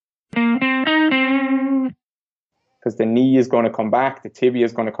because the knee is going to come back, the tibia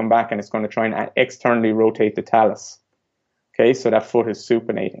is going to come back, and it's going to try and externally rotate the talus. Okay, so that foot is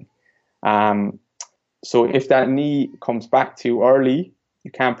supinating. So if that knee comes back too early,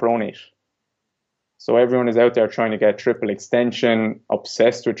 you can't pronate. So everyone is out there trying to get triple extension,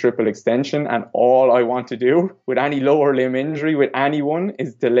 obsessed with triple extension, and all I want to do with any lower limb injury with anyone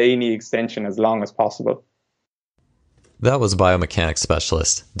is delay knee extension as long as possible. That was biomechanics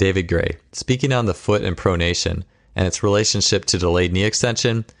specialist David Gray speaking on the foot and pronation and its relationship to delayed knee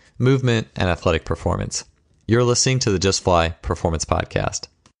extension, movement, and athletic performance. You're listening to the Just Fly Performance Podcast.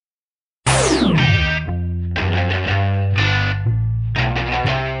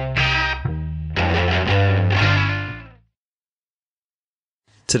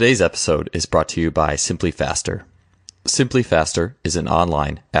 Today's episode is brought to you by Simply Faster. Simply Faster is an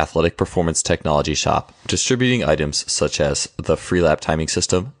online athletic performance technology shop distributing items such as the Freelap timing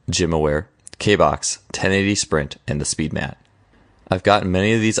system, GymAware, K-Box, 1080 Sprint, and the SpeedMat. I've gotten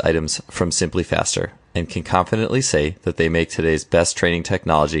many of these items from Simply Faster and can confidently say that they make today's best training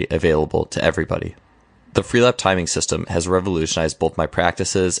technology available to everybody. The Freelap timing system has revolutionized both my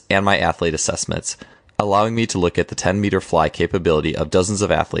practices and my athlete assessments, allowing me to look at the 10-meter fly capability of dozens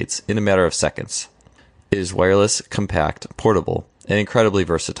of athletes in a matter of seconds. It is wireless, compact, portable, and incredibly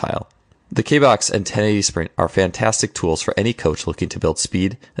versatile. The K-Box and 1080 Sprint are fantastic tools for any coach looking to build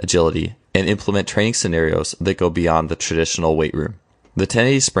speed, agility, and implement training scenarios that go beyond the traditional weight room. The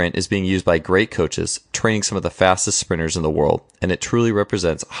 1080 Sprint is being used by great coaches training some of the fastest sprinters in the world, and it truly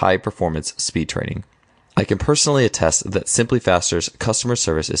represents high-performance speed training. I can personally attest that Simply Faster's customer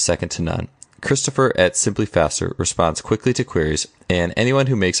service is second to none. Christopher at Simply Faster responds quickly to queries, and anyone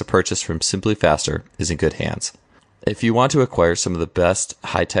who makes a purchase from Simply Faster is in good hands. If you want to acquire some of the best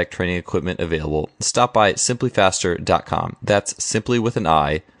high-tech training equipment available, stop by simplyfaster.com. That's simply with an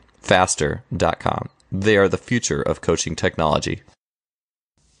I, faster.com. They are the future of coaching technology.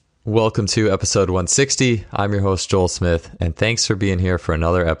 Welcome to episode 160. I'm your host, Joel Smith, and thanks for being here for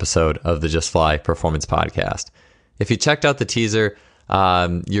another episode of the Just Fly Performance Podcast. If you checked out the teaser,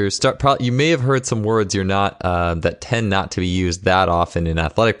 you may have heard some words that tend not to be used that often in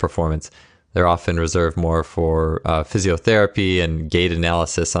athletic performance. They're often reserved more for physiotherapy and gait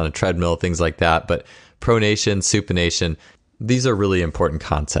analysis on a treadmill, things like that. But pronation, supination, these are really important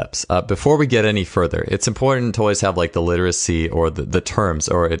concepts. Before we get any further, it's important to always have like the literacy or the terms,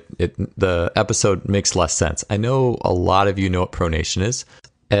 or the episode makes less sense. I know a lot of you know what pronation is.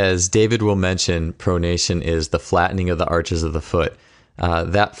 As David will mention, pronation is the flattening of the arches of the foot.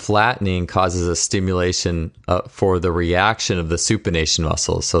 That flattening causes a stimulation for the reaction of the supination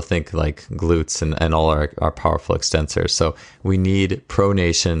muscles. So think like glutes and all our powerful extensors. So we need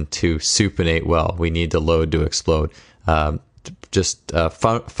pronation to supinate well. We need the load to explode.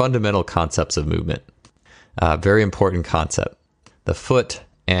 Fundamental concepts of movement. Very important concept. The foot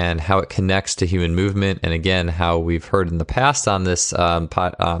and how it connects to human movement. And again, how we've heard in the past on this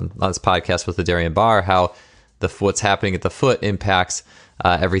podcast with the Darian Barr, how what's happening at the foot impacts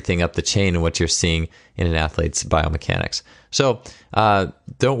everything up the chain and what you're seeing in an athlete's biomechanics. So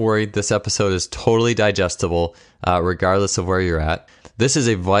don't worry, this episode is totally digestible regardless of where you're at. This is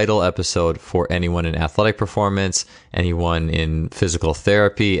a vital episode for anyone in athletic performance, anyone in physical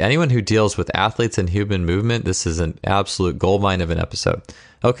therapy, anyone who deals with athletes and human movement. This is an absolute goldmine of an episode.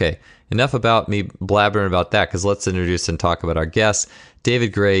 Okay, enough about me blabbering about that, because let's introduce and talk about our guest.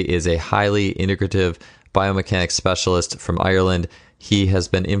 David Gray is a highly integrative biomechanics specialist from Ireland. He has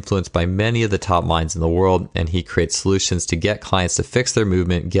been influenced by many of the top minds in the world, and he creates solutions to get clients to fix their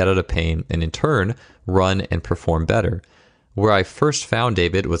movement, get out of pain, and in turn, run and perform better. Where I first found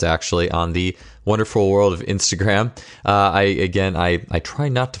David was actually on the wonderful world of Instagram. I try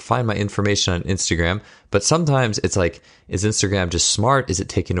not to find my information on Instagram, but sometimes it's like, is Instagram just smart? Is it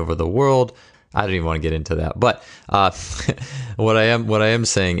taking over the world? I don't even want to get into that. But what I am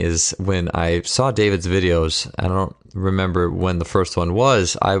saying is, when I saw David's videos, I don't remember when the first one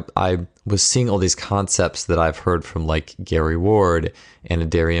was, I was seeing all these concepts that I've heard from like Gary Ward and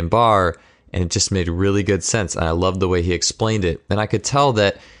Darian Barr, and it just made really good sense. And I loved the way he explained it. And I could tell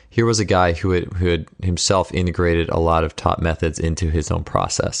that here was a guy who had himself integrated a lot of top methods into his own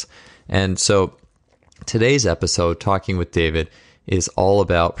process. And so today's episode, talking with David, is all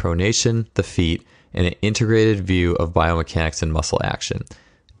about pronation, the feet, and an integrated view of biomechanics and muscle action.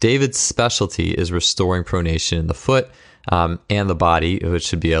 David's specialty is restoring pronation in the foot and the body, which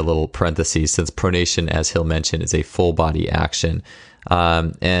should be a little parenthesis, since pronation, as he'll mention, is a full body action.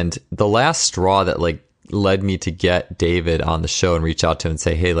 And the last straw that led me to get David on the show and reach out to him and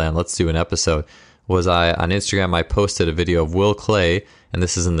say, hey, Lan, let's do an episode, was on Instagram, I posted a video of Will Clay, and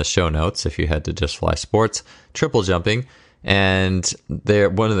this is in the show notes if you head to Just Fly Sports, triple jumping. And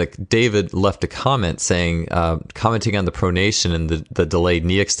David left a comment saying, commenting on the pronation and the delayed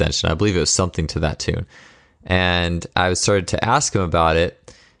knee extension. I believe it was something to that tune. And I started to ask him about it.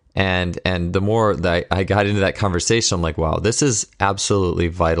 And the more that I got into that conversation, I'm like, wow, this is absolutely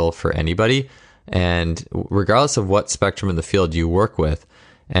vital for anybody. And regardless of what spectrum in the field you work with,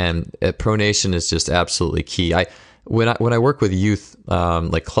 and pronation is just absolutely key. When I work with youth,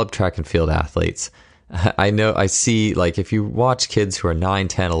 like club track and field athletes, I see, like, if you watch kids who are 9,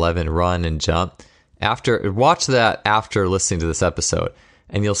 10, 11 run and jump, watch that after listening to this episode,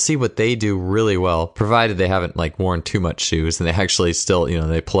 and you'll see what they do really well, provided they haven't like worn too much shoes and they actually still,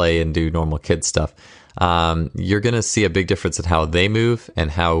 they play and do normal kid stuff. You're going to see a big difference in how they move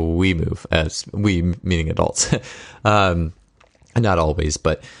and how we move, as we meaning adults. Not always,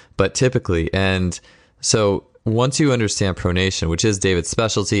 but typically. And so once you understand pronation, which is David's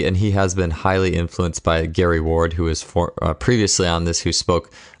specialty, and he has been highly influenced by Gary Ward, who was previously on this, who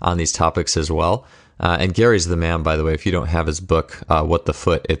spoke on these topics as well. And Gary's the man, by the way. If you don't have his book, What the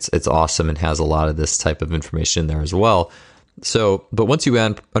Foot, it's awesome and has a lot of this type of information there as well. So, but once you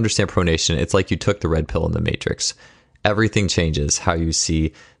understand pronation, it's like you took the red pill in the Matrix. Everything changes. How you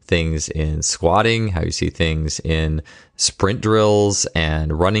see things in squatting, how you see things in sprint drills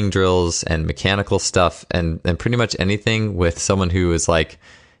and running drills and mechanical stuff, and pretty much anything with someone who is like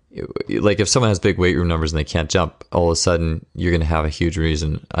if someone has big weight room numbers and they can't jump, all of a sudden you're going to have a huge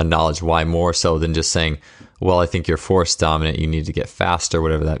reason, a knowledge why, more so than just saying, well, I think you're force dominant, you need to get faster,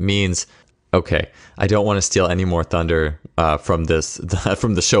 whatever that means. Okay, I don't want to steal any more thunder from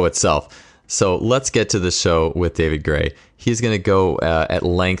the show itself. So let's get to the show with David Gray. He's going to go at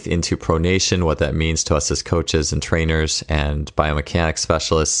length into pronation, what that means to us as coaches and trainers and biomechanics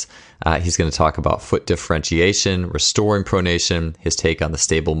specialists. He's going to talk about foot differentiation, restoring pronation, his take on the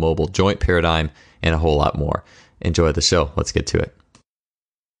stable mobile joint paradigm, and a whole lot more. Enjoy the show. Let's get to it.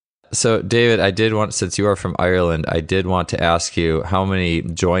 So, David, since you are from Ireland, I did want to ask you how many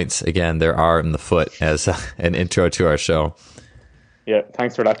joints, again, there are in the foot as an intro to our show. Yeah,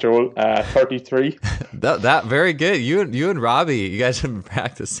 thanks for that, Joel. 33. that very good. You and Robbie, you guys have been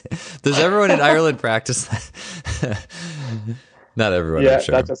practicing. Does everyone in Ireland practice that? Not everyone, yeah, I'm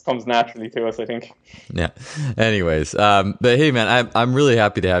sure. That just comes naturally to us, I think. Yeah. Anyways, but hey, man, I'm really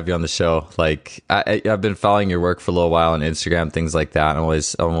happy to have you on the show. Like, I've been following your work for a little while on Instagram, things like that. I'm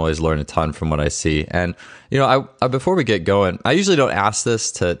always learning a ton from what I see. And I before we get going, I usually don't ask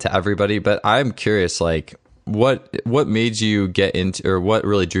this to everybody, but I'm curious, like, what made you get into, or what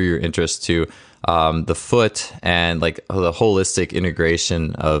really drew your interest to the foot and like the holistic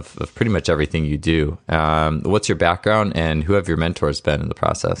integration of pretty much everything you do? What's your background and who have your mentors been in the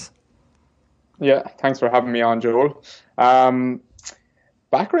process? Yeah, thanks for having me on, Joel.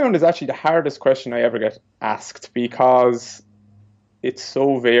 Background is actually the hardest question I ever get asked because it's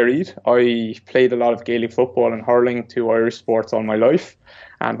so varied. I played a lot of Gaelic football and hurling, two Irish sports, all my life.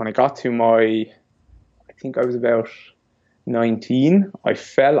 And when I got to I think I was about 19, I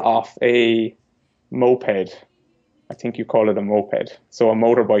fell off a moped. I think you call it a moped. So a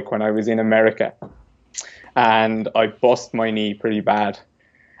motorbike, when I was in America. And I bust my knee pretty bad.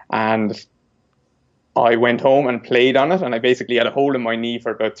 And I went home and played on it. And I basically had a hole in my knee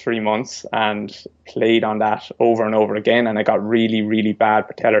for about 3 months and played on that over and over again. And I got really, really bad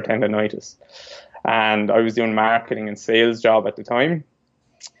patellar tendonitis. And I was doing marketing and sales job at the time.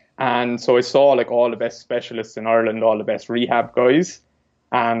 And so I saw like all the best specialists in Ireland, all the best rehab guys,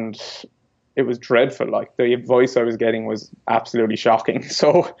 and it was dreadful. Like the advice I was getting was absolutely shocking.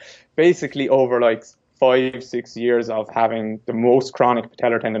 So basically over like 5-6 years of having the most chronic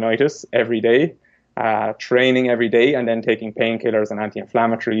patellar tendonitis every day, training every day, and then taking painkillers and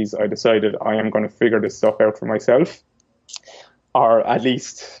anti-inflammatories, I decided I am going to figure this stuff out for myself, or at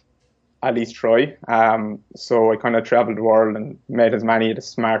least try. So I kind of traveled the world and met as many of the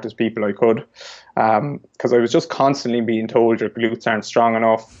smartest people I could, because I was just constantly being told your glutes aren't strong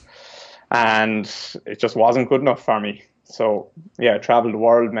enough, and it just wasn't good enough for me. So yeah, I traveled the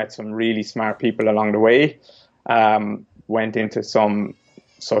world, met some really smart people along the way, went into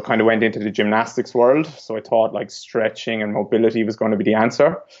the gymnastics world. So I thought like stretching and mobility was going to be the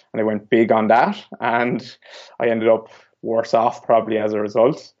answer, and I went big on that, and I ended up worse off probably as a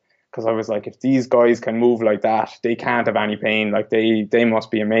result. Because I was like, if these guys can move like that, they can't have any pain. Like they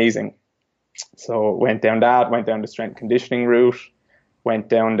must be amazing. So went down the strength conditioning route, went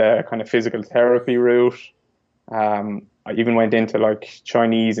down the kind of physical therapy route. I even went into like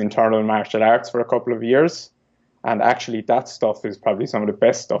Chinese internal martial arts for a couple of years. And actually that stuff is probably some of the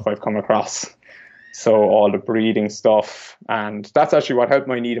best stuff I've come across. So all the breathing stuff, and that's actually what helped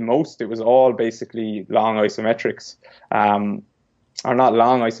my knee the most. It was all basically long isometrics, or not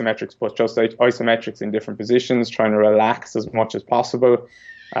long isometrics, but just isometrics in different positions, trying to relax as much as possible,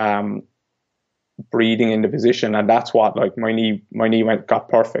 breathing in the position, and that's what, like, my knee got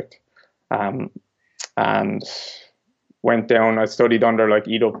perfect, and went down. I studied under like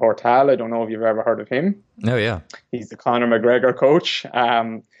Ido Portal. I don't know if you've ever heard of him. Oh yeah, he's the Conor McGregor coach.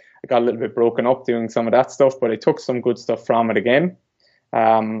 I got a little bit broken up doing some of that stuff, but I took some good stuff from it again.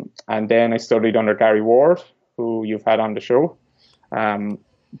 And then I studied under Gary Ward, who you've had on the show.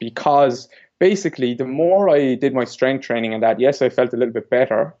 Because basically the more I did my strength training and that, yes, I felt a little bit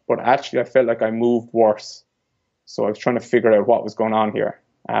better, but actually I felt like I moved worse. So I was trying to figure out what was going on here.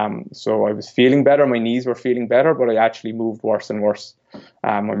 So I was feeling better, my knees were feeling better, but I actually moved worse and worse.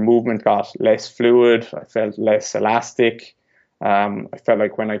 My movement got less fluid, I felt less elastic. I felt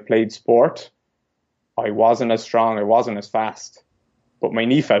like when I played sport, I wasn't as strong, I wasn't as fast, but my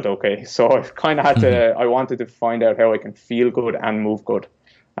knee felt okay. So I kind of had to, I wanted to find out how I can feel good and move good.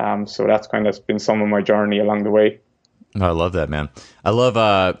 So that's kind of been some of my journey along the way. Oh, I love that, man. I love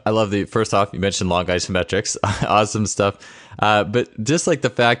the, first off, you mentioned long isometrics, awesome stuff. But just like the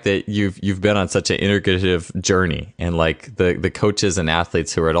fact that you've been on such an integrative journey, and like the coaches and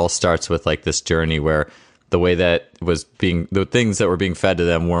athletes who are, it all starts with like this journey where the way that the things that were being fed to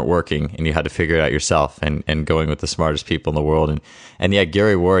them weren't working, and you had to figure it out yourself, and going with the smartest people in the world. And yeah,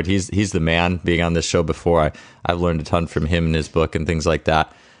 Gary Ward, he's the man. Being on this show before, I've learned a ton from him in his book and things like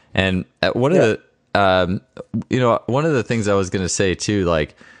that. And one of the things I was going to say too,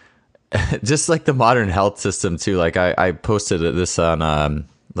 like, just like the modern health system too, like I posted this on,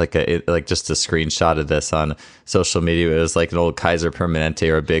 just a screenshot of this on social media. It was like an old Kaiser Permanente,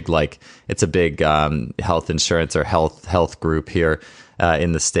 or it's a big health insurance or health group here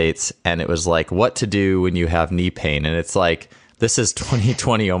in the States. And it was like, what to do when you have knee pain. And it's like, this is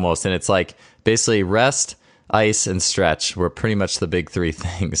 2020 almost. And it's like basically rest, ice, and stretch were pretty much the big three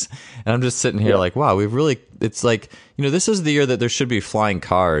things. And I'm just sitting here like, wow, it's like, this is the year that there should be flying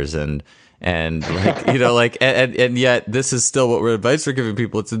cars and like, and yet this is still what advice we're giving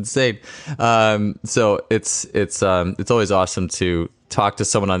people. It's insane. So it's always awesome to talk to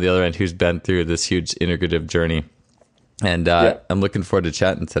someone on the other end who's been through this huge integrative journey. And I'm looking forward to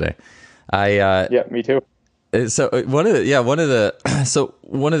chatting today. Me too. So one of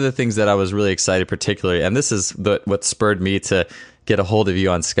the things that I was really excited, particularly, and this is what spurred me to get a hold of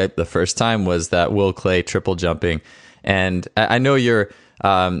you on Skype the first time, was that Will Clay triple jumping. And I know you're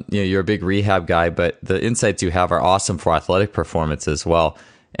a big rehab guy, but the insights you have are awesome for athletic performance as well.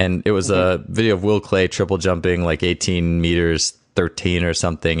 And it was a video of Will Clay triple jumping like 18 meters, 13 or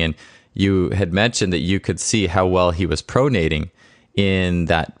something. And you had mentioned that you could see how well he was pronating in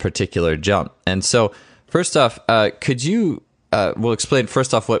that particular jump. And so first off, could you explain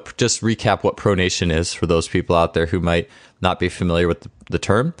first off just recap what pronation is for those people out there who might not be familiar with the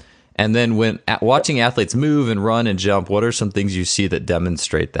term? And then when watching athletes move and run and jump, what are some things you see that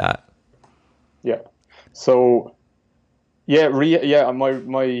demonstrate that? Yeah. So,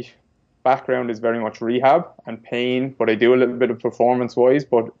 my background is very much rehab and pain, but I do a little bit of performance-wise.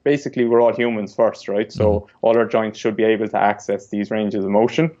 But basically, we're all humans first, right? So all our joints should be able to access these ranges of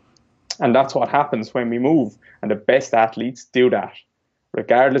motion. And that's what happens when we move. And the best athletes do that.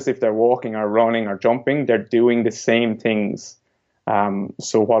 Regardless if they're walking or running or jumping, they're doing the same things.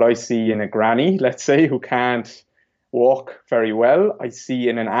 So what I see in a granny, let's say, who can't walk very well, I see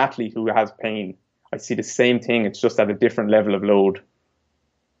in an athlete who has pain. I see the same thing. It's just at a different level of load.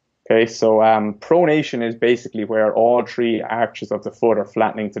 Okay, so pronation is basically where all three arches of the foot are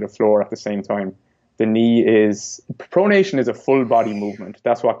flattening to the floor at the same time. Pronation is a full body movement.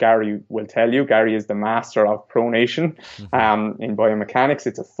 That's what Gary will tell you. Gary is the master of pronation. In biomechanics,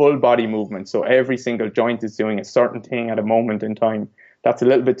 it's a full body movement. So every single joint is doing a certain thing at a moment in time. That's a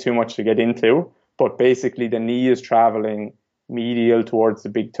little bit too much to get into, but basically the knee is traveling medial towards the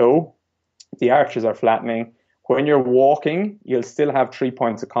big toe. The arches are flattening. When you're walking, you'll still have 3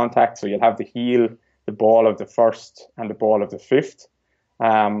 points of contact. So you'll have the heel, the ball of the first, and the ball of the fifth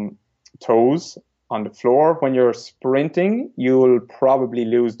toes on the floor. When you're sprinting, you'll probably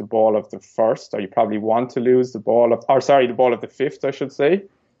lose the ball of the first, or you probably want to lose the ball of the fifth, I should say.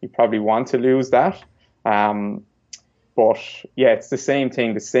 You probably want to lose that. But yeah, it's the same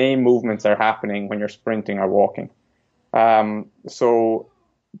thing. The same movements are happening when you're sprinting or walking. So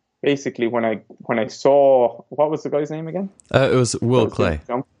basically when I saw, what was the guy's name again? It was Will Clay.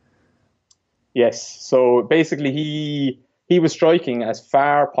 Yes. So basically he was striking as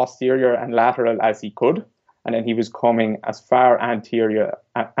far posterior and lateral as he could. and then he was coming as far anterior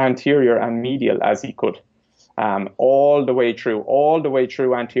and medial as he could. All the way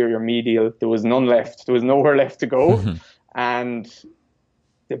through anterior medial. There was none left. There was nowhere left to go. And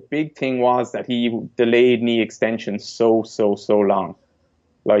the big thing was that he delayed knee extension so long.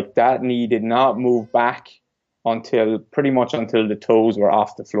 Like, that knee did not move back pretty much until the toes were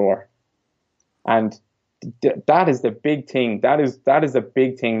off the floor. And that is the big thing. That is the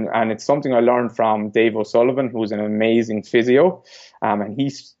big thing. And it's something I learned from Dave O'Sullivan, who's an amazing physio. And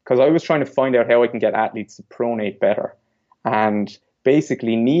because I was trying to find out how I can get athletes to pronate better. And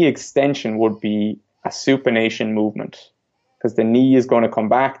basically, knee extension would be a supination movement, because the knee is going to come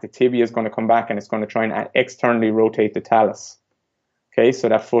back, the tibia is going to come back, and it's going to try and externally rotate the talus. Okay, so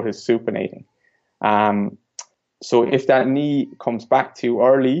that foot is supinating. So if that knee comes back too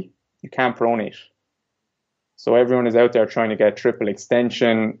early, you can't pronate. So everyone is out there trying to get triple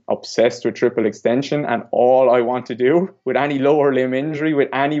extension, obsessed with triple extension, and all I want to do with any lower limb injury with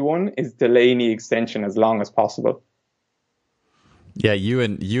anyone is delay knee extension as long as possible. Yeah, you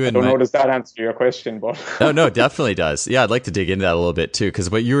and I don't know, does that answer your question? But no, definitely does. Yeah, I'd like to dig into that a little bit too,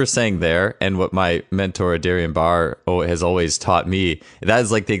 because what you were saying there, and what my mentor Darian Barr has always taught me, that is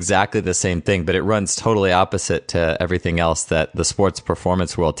like exactly the same thing, but it runs totally opposite to everything else that the sports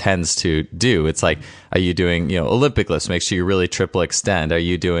performance world tends to do. It's like, are you doing, Olympic lifts? Make sure you really triple extend. Are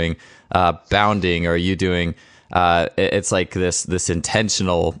you doing bounding? Or are you doing? It's like this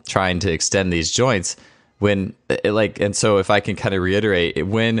intentional trying to extend these joints. And so if I can kind of reiterate,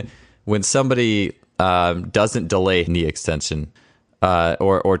 when somebody doesn't delay knee extension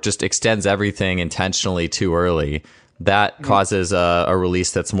or just extends everything intentionally too early, that causes a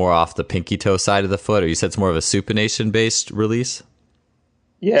release that's more off the pinky toe side of the foot, or you said it's more of a supination based release?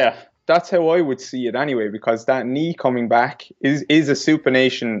 Yeah, that's how I would see it anyway, because that knee coming back is a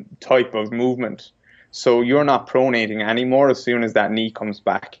supination type of movement. So you're not pronating anymore as soon as that knee comes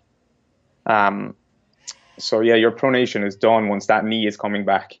back. So yeah, your pronation is done once that knee is coming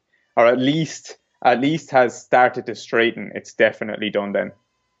back, or at least has started to straighten. It's definitely done then.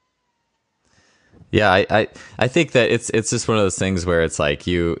 Yeah, I think that it's just one of those things where it's like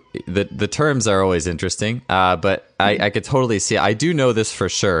the terms are always interesting, but I could totally see. I do know this for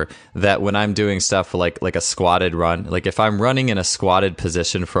sure, that when I'm doing stuff like a squatted run, like if I'm running in a squatted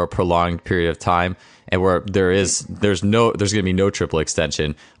position for a prolonged period of time, and where there's going to be no triple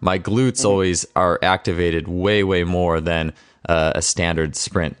extension, my glutes always are activated way more than a standard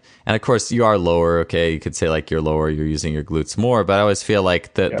sprint. And of course, you are lower. Okay, you could say like you're lower, you're using your glutes more, but I always feel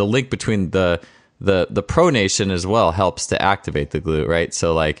like the link between the pronation as well helps to activate the glute, right?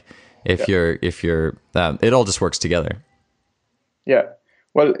 So like if you're it all just works together. Yeah.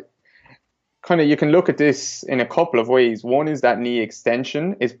 Well, kind of, you can look at this in a couple of ways. One is that knee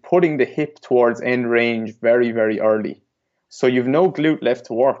extension is putting the hip towards end range very, very early. So you've no glute left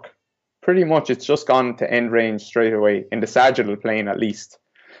to work. Pretty much it's just gone to end range straight away, in the sagittal plane at least.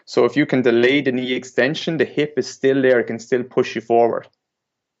 So if you can delay the knee extension, the hip is still there, it can still push you forward.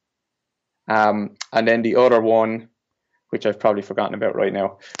 And then the other one, which I've probably forgotten about right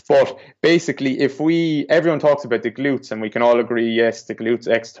now. But basically, everyone talks about the glutes, and we can all agree, yes, the glutes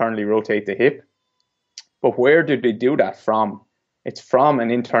externally rotate the hip. But where did they do that from? It's from an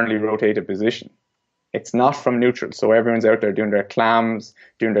internally rotated position. It's not from neutral. So everyone's out there doing their clams,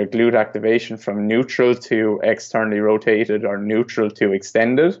 doing their glute activation from neutral to externally rotated or neutral to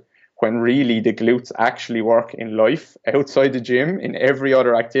extended, when really the glutes actually work in life, outside the gym, in every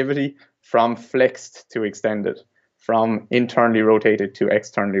other activity, from flexed to extended, from internally rotated to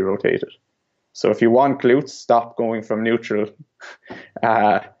externally rotated. So if you want glutes, stop going from neutral.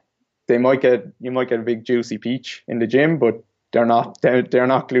 You might get a big juicy peach in the gym, but they're not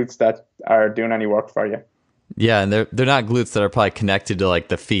glutes that are doing any work for you. Yeah, and they're not glutes that are probably connected to like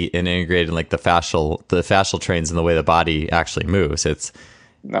the feet and integrated in like the fascial trains and the way the body actually moves. It's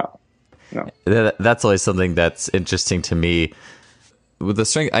no. That's always something that's interesting to me. With the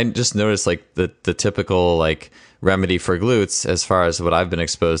strength, I just noticed like the typical like remedy for glutes, as far as what I've been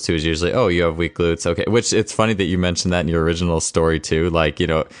exposed to, is usually, oh, you have weak glutes. Okay. Which, it's funny that you mentioned that in your original story too. Like,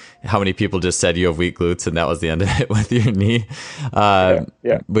 how many people just said you have weak glutes and that was the end of it with your knee.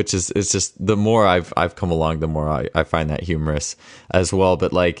 Which is, it's just, the more I've come along, the more I find that humorous as well.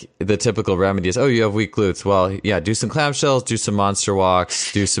 But like the typical remedy is, oh, you have weak glutes. Well, yeah, do some clamshells, do some monster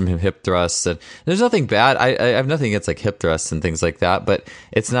walks, do some hip thrusts. And there's nothing bad. I have nothing against like hip thrusts and things like that, but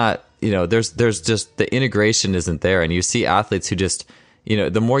it's not, there's just, the integration isn't there. And you see athletes who just,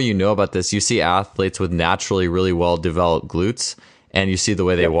 the more you know about this, you see athletes with naturally really well developed glutes, and you see the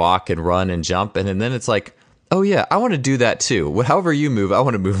way they walk and run and jump. And then it's like, oh yeah, I want to do that too. However you move, I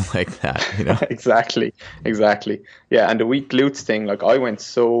want to move like that, you know? Exactly. Yeah, and the weak glutes thing, like I went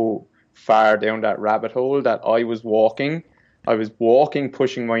so far down that rabbit hole that I was walking,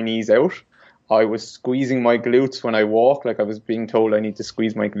 pushing my knees out. I was squeezing my glutes when I walk, like I was being told I need to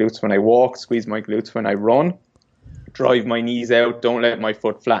squeeze my glutes when I walk, squeeze my glutes when I run, drive my knees out, don't let my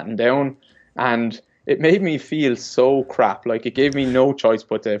foot flatten down. And it made me feel so crap. Like it gave me no choice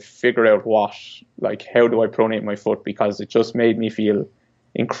but to figure out how do I pronate my foot, because it just made me feel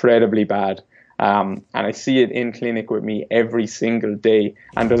incredibly bad. And I see it in clinic with me every single day.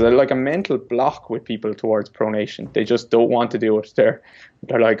 And there's a mental block with people towards pronation. They just don't want to do it. They're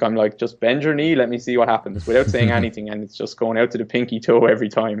like, I'm like, just bend your knee, let me see what happens, without saying anything. And it's just going out to the pinky toe every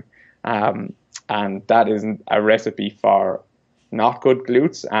time. And that isn't a recipe for not good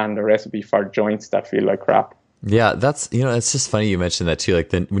glutes and a recipe for joints that feel like crap. Yeah, it's just funny you mentioned that too.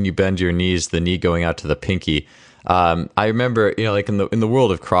 Like when you bend your knees, the knee going out to the pinky. I remember, like in the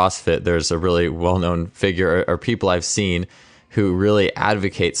world of CrossFit, there's a really well-known figure or people I've seen who really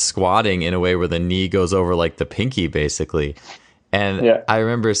advocate squatting in a way where the knee goes over like the pinky, basically. And yeah. I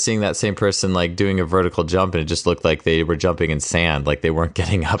remember seeing that same person like doing a vertical jump, and it just looked like they were jumping in sand, like they weren't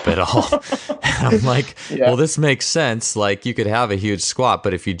getting up at all. And I'm like, well, this makes sense. Like you could have a huge squat,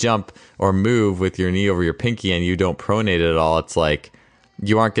 but if you jump or move with your knee over your pinky and you don't pronate it at all, it's like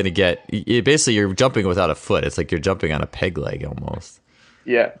you aren't going to basically you're jumping without a foot. It's like you're jumping on a peg leg almost.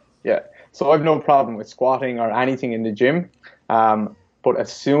 Yeah. So I've no problem with squatting or anything in the gym. But as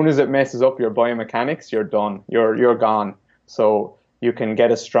soon as it messes up your biomechanics, you're done. You're gone. So you can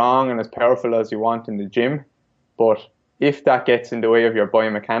get as strong and as powerful as you want in the gym, but if that gets in the way of your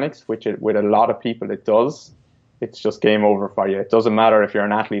biomechanics, which with a lot of people it does, it's just game over for you. It doesn't matter if you're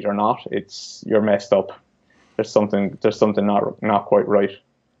an athlete or not. You're messed up. There's something not quite right,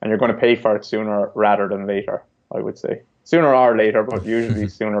 and you're going to pay for it sooner rather than later. I would say sooner or later, but usually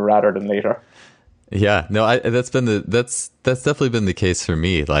sooner rather than later. Yeah, no, that's definitely been the case for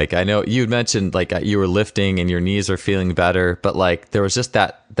me. Like I know you mentioned like you were lifting and your knees are feeling better, but like there was just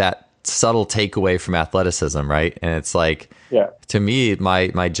that subtle takeaway from athleticism, right? And it's like, to me,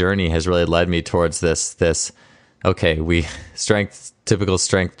 my journey has really led me towards this. Okay, typical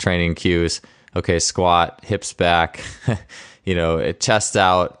strength training cues. Okay, squat, hips back, chest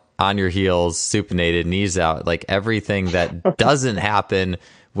out, on your heels, supinated, knees out, like everything that doesn't happen.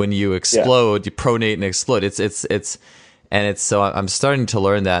 When you explode, you pronate and explode. So I'm starting to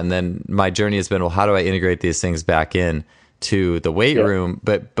learn that. And then my journey has been, well, how do I integrate these things back in to the weight room?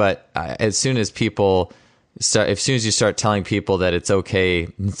 But as soon as you start telling people that it's okay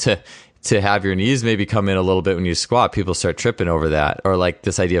to have your knees maybe come in a little bit when you squat, people start tripping over that, or like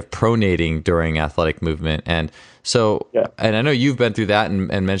this idea of pronating during athletic movement. And so, and I know you've been through that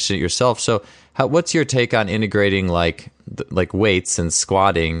and mentioned it yourself. So what's your take on integrating like weights and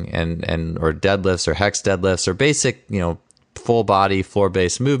squatting and or deadlifts or hex deadlifts or basic, full body floor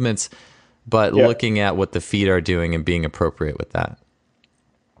based movements, but looking at what the feet are doing and being appropriate with that?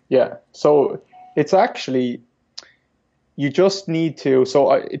 Yeah. So it's actually, you just need to,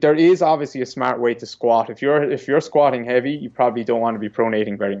 there is obviously a smart way to squat. If you're squatting heavy, you probably don't want to be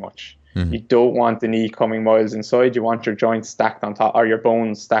pronating very much. Mm-hmm. You don't want the knee coming miles inside. You want your joints stacked on top, or your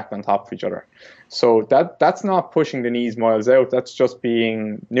bones stacked on top of each other. So that's not pushing the knees miles out. That's just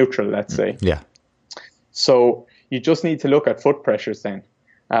being neutral, let's say. Yeah. So you just need to look at foot pressures then.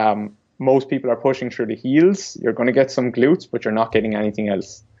 Most people are pushing through the heels. You're going to get some glutes, but you're not getting anything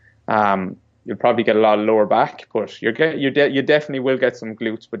else. You'll probably get a lot of lower back, but you definitely will get some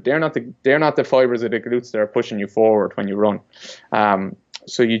glutes. But they're not the fibers of the glutes that are pushing you forward when you run.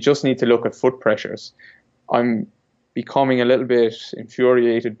 So you just need to look at foot pressures. I'm becoming a little bit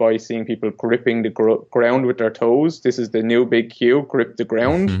infuriated by seeing people gripping the ground with their toes. This is the new big cue: grip the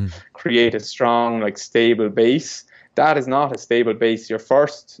ground, create a strong, stable base. That is not a stable base. Your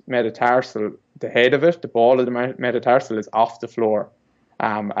first metatarsal, the head of it, the ball of the metatarsal is off the floor,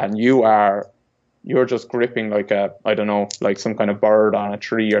 and you're just gripping like some kind of bird on a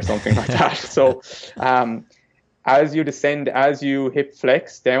tree or something like that. So, as you descend, as you hip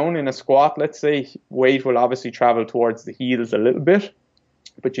flex down in a squat, let's say, weight will obviously travel towards the heels a little bit,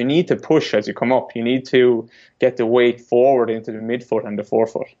 but you need to push as you come up. You need to get the weight forward into the midfoot and the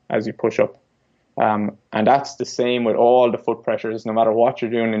forefoot as you push up. And that's the same with all the foot pressures. No matter what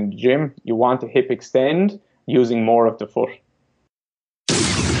you're doing in the gym, you want to hip extend using more of the foot.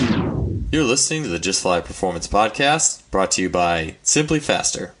 You're listening to the Just Fly Performance Podcast, brought to you by Simply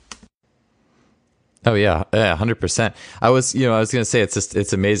Faster. Oh yeah, 100%. I was going to say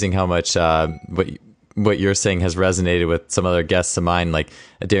it's amazing how much what you're saying has resonated with some other guests of mine, like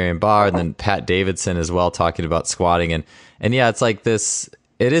Darian Barr and then Pat Davidson as well, talking about squatting. And yeah, it's like this.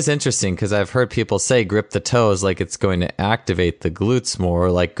 It is interesting because I've heard people say grip the toes like it's going to activate the glutes more,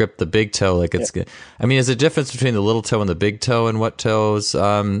 or like grip the big toe like it's. Yeah. I mean, is there a difference between the little toe and the big toe, and what toes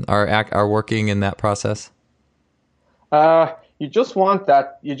are working in that process? You just want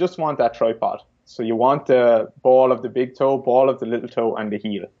that. You just want that tripod. So you want the ball of the big toe, ball of the little toe, and the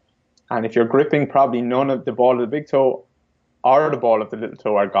heel. And if you're gripping, probably none of the ball of the big toe or the ball of the little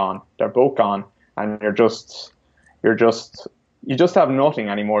toe are gone. They're both gone, and you just have nothing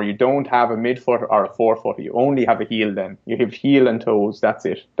anymore. You don't have a midfoot or a forefoot. You only have a heel. Then you have heel and toes. That's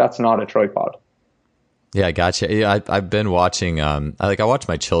it. That's not a tripod. Yeah, I gotcha. Yeah, I've been watching. I watch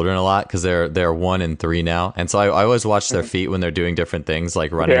my children a lot because they're 1 and 3 now, and so I always watch their feet when they're doing different things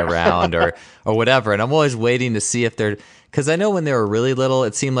like running around or whatever. And I'm always waiting to see if they're, because I know when they were really little,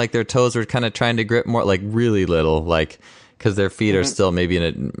 it seemed like their toes were kind of trying to grip more, like really little, like because their feet are still maybe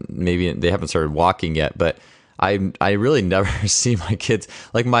they haven't started walking yet, but. I really never see my kids,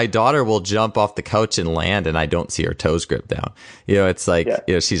 like my daughter will jump off the couch and land and I don't see her toes grip down. It's like,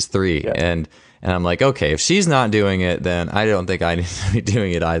 she's 3 and I'm like, okay, if she's not doing it, then I don't think I need to be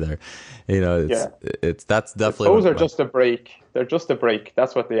doing it either. It's that's definitely. Toes are just a break. They're just a break.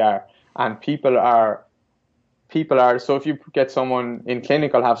 That's what they are. And people are, so if you get someone in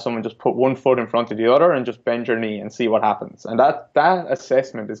clinic, I'll have someone just put one foot in front of the other and just bend your knee and see what happens. And that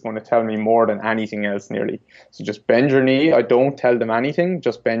assessment is going to tell me more than anything else nearly. So just bend your knee. I don't tell them anything,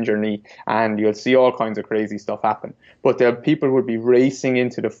 just bend your knee and you'll see all kinds of crazy stuff happen. But people would be racing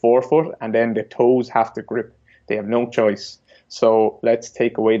into the forefoot and then the toes have to grip. They have no choice. So let's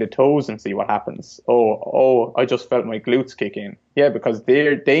take away the toes and see what happens. Oh, I just felt my glutes kick in. Yeah, because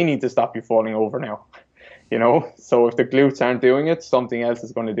they need to stop you falling over now. So if the glutes aren't doing it, something else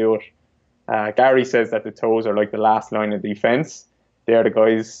is going to do it. Gary says that the toes are like the last line of defense. They're the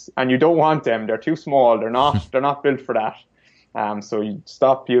guys, and you don't want them. They're too small. They're not built for that. So you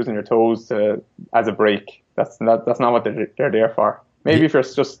stop using your toes as a break. That's not what they're there for. Maybe if you're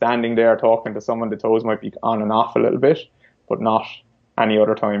just standing there talking to someone, the toes might be on and off a little bit, but not any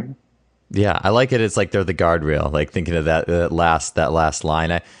other time. Yeah, I like it. It's like they're the guardrail, like thinking of that last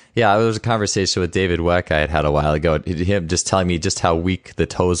line. There was a conversation with David Weck I had a while ago. Him just telling me just how weak the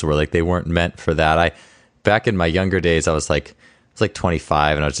toes were. Like they weren't meant for that. Back in my younger days, I was like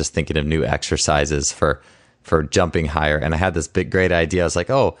 25 and I was just thinking of new exercises for jumping higher. And I had this great idea. I was like,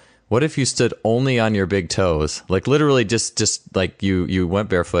 oh, what if you stood only on your big toes? Like literally just like you went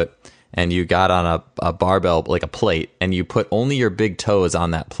barefoot and you got on a barbell, like a plate, and you put only your big toes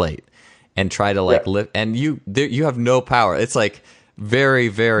on that plate. And try to lift, and you have no power. It's like very,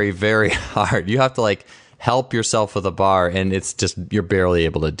 very, very hard. You have to like help yourself with a bar, and it's just you're barely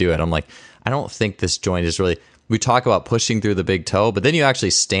able to do it. I'm like, I don't think this joint is really. We talk about pushing through the big toe, but then you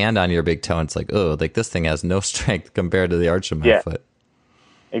actually stand on your big toe, and it's like, oh, like this thing has no strength compared to the arch of my foot.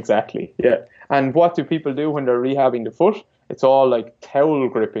 Exactly. Yeah. And what do people do when they're rehabbing the foot? It's all like towel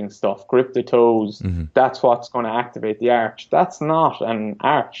gripping stuff, grip the toes. Mm-hmm. That's what's going to activate the arch. That's not an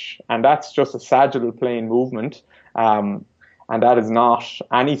arch. And that's just a sagittal plane movement. And that is not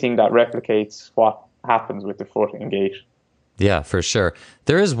anything that replicates what happens with the foot and gait. Yeah, for sure.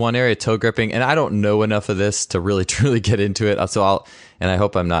 There is one area, toe gripping, and I don't know enough of this to really truly get into it. So I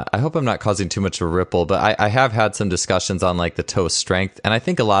hope I'm not causing too much of a ripple, but I have had some discussions on like the toe strength. And I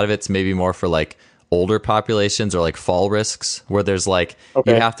think a lot of it's maybe more for like older populations or like fall risks where there's like,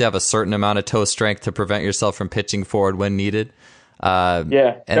 you have to have a certain amount of toe strength to prevent yourself from pitching forward when needed.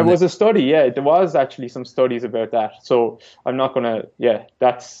 There was a study. Yeah, there was actually some studies about that. So I'm not going to,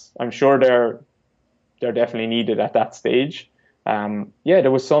 I'm sure they're definitely needed at that stage.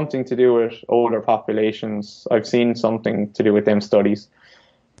 There was something to do with older populations. I've seen something to do with them studies.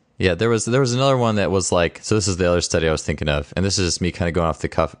 Yeah, there was another one that was like, so this is the other study I was thinking of, and this is just me kind of going off the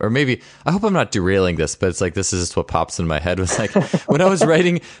cuff, or maybe, I hope I'm not derailing this, but it's like, this is just what pops in my head, was like, this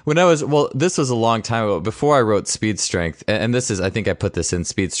was a long time ago, before I wrote Speed Strength, and this is, I think I put this in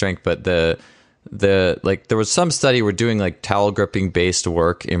Speed Strength, but there was some study where doing like towel gripping based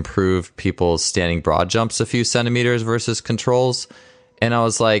work improved people's standing broad jumps a few centimeters versus controls. And I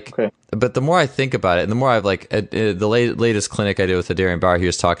was like, but the more I think about it, and the more I've like, the latest clinic I did with Darian Barr, he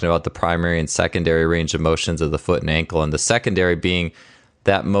was talking about the primary and secondary range of motions of the foot and ankle, and the secondary being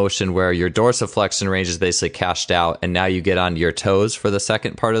that motion where your dorsiflexion range is basically cashed out, and now you get onto your toes for the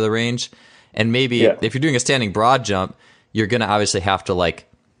second part of the range. And maybe if you're doing a standing broad jump, you're going to obviously have to like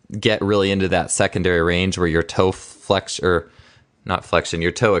get really into that secondary range where your toe flex, or not flexion,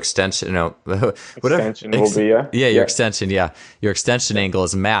 your toe extension, whatever. Extension will be, yeah. Your extension, your extension angle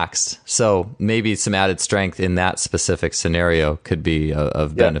is maxed. So maybe some added strength in that specific scenario could be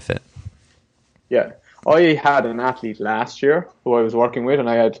of benefit. Yeah. I had an athlete last year who I was working with, and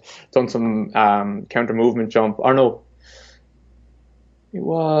I had done some counter movement jump. Or no, it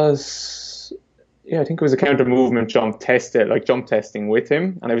was, I think it was a counter movement jump testing with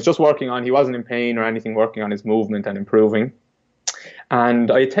him. And I was just working on, he wasn't in pain or anything, working on his movement and improving.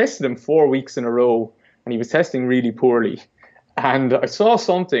 And I tested him 4 weeks in a row, and he was testing really poorly. And I saw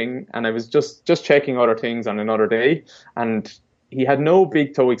something, and I was just checking other things on another day, and he had no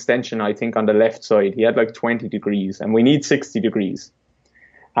big toe extension, I think, on the left side. He had like 20 degrees, and we need 60 degrees.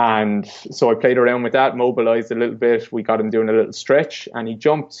 And so I played around with that, mobilized a little bit. We got him doing a little stretch, and he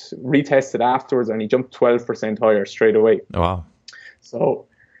jumped, retested afterwards, and he jumped 12% higher straight away. Wow. So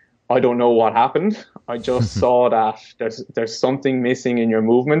I don't know what happened. I just saw that there's something missing in your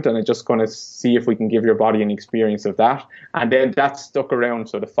movement, and I'm just going to see if we can give your body an experience of that. And then that stuck around.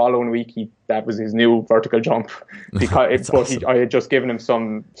 So the following week, that was his new vertical jump, because awesome. I had just given him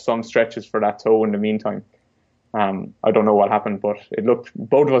some stretches for that toe in the meantime. I don't know what happened, but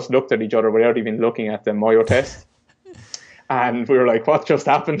both of us looked at each other without even looking at the Mayo test. And we were like, what just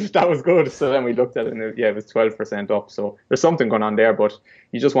happened? That was good. So then we looked at it, and it was 12% up. So there's something going on there, but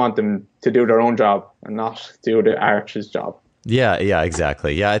you just want them to do their own job and not do the arch's job. Yeah,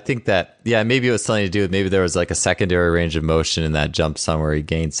 exactly. Yeah, I think that, maybe it was something to do with, maybe there was like a secondary range of motion in that jump somewhere. He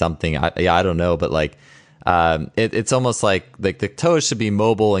gained something. I don't know, but like, it's almost like the toes should be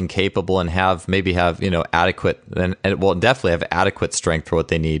mobile and capable and have adequate and will definitely have adequate strength for what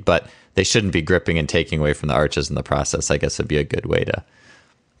they need, but they shouldn't be gripping and taking away from the arches in the process. I guess would be a good way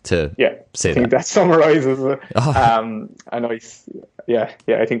to say I think that summarizes it. I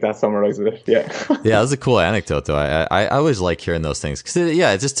think that summarizes it. Yeah. That was a cool anecdote, though. I always like hearing those things because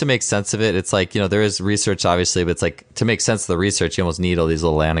just to make sense of it. It's like, there is research obviously, but it's like to make sense of the research, you almost need all these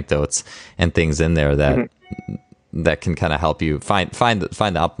little anecdotes and things in there that that can kind of help you find the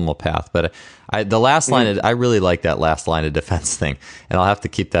optimal path. But the last line, I really like that last line of defense thing, and I'll have to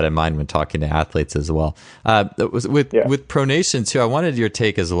keep that in mind when talking to athletes as well. With pronation too, I wanted your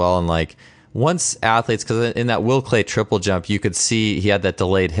take as well on like once athletes, because in that Will Clay triple jump, you could see he had that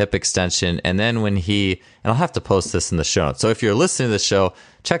delayed hip extension, and then when and I'll have to post this in the show notes. So if you're listening to the show,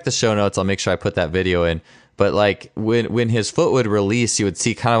 check the show notes. I'll make sure I put that video in. But like when his foot would release, you would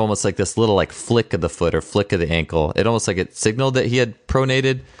see kind of almost like this little like flick of the foot or flick of the ankle. It almost like it signaled that he had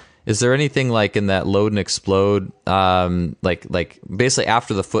pronated. Is there anything like in that load and explode, like basically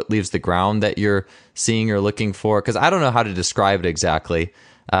after the foot leaves the ground that you're seeing or looking for? Because I don't know how to describe it exactly.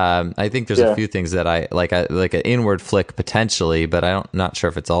 I think there's a few things that I like an inward flick potentially, but not sure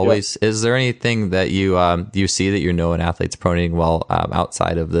if it's always. Is there anything that you see that an athlete's pronating well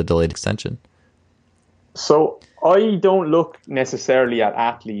outside of the delayed extension? So I don't look necessarily at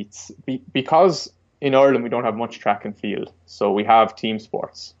athletes because in Ireland we don't have much track and field. So we have team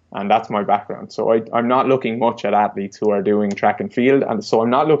sports, and that's my background. So I'm not looking much at athletes who are doing track and field. And so I'm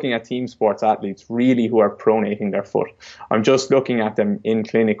not looking at team sports athletes really who are pronating their foot. I'm just looking at them in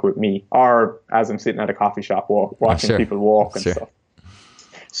clinic with me, or as I'm sitting at a coffee shop watching people walk and stuff.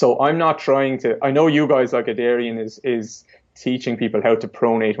 So I'm not trying to, I know you guys like Adarian is teaching people how to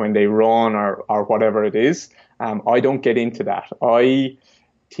pronate when they run or whatever it is. I don't get into that. I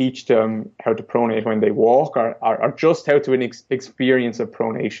teach them how to pronate when they walk or just how to experience a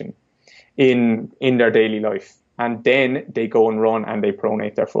pronation in their daily life. And then they go and run and they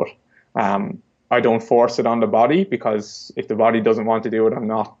pronate their foot. I don't force it on the body, because if the body doesn't want to do it, I'm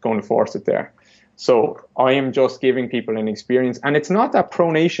not going to force it there. So I am just giving people an experience. And it's not that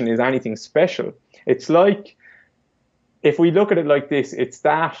pronation is anything special. It's like, if we look at it like this, it's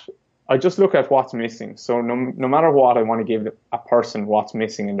that I just look at what's missing. So no matter what, I want to give a person what's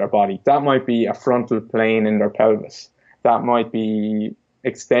missing in their body. That might be a frontal plane in their pelvis. That might be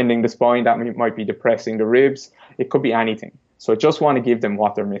extending the spine. That might be depressing the ribs. It could be anything. So I just want to give them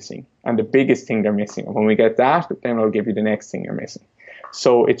what they're missing and the biggest thing they're missing. And when we get that, then I'll give you the next thing you're missing.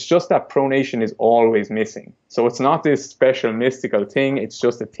 So it's just that pronation is always missing. So it's not this special mystical thing. It's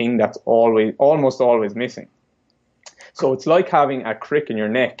just a thing that's almost always missing. So it's like having a crick in your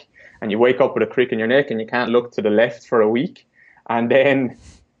neck, and you wake up with a crick in your neck and you can't look to the left for a week. And then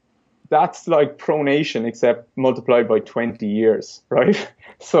that's like pronation, except multiplied by 20 years, right?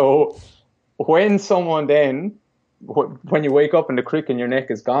 So when you wake up and the crick in your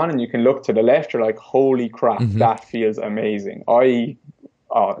neck is gone and you can look to the left, you're like, holy crap, that feels amazing.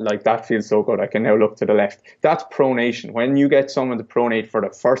 oh, like that feels so good. I can now look to the left. That's pronation. When you get someone to pronate for the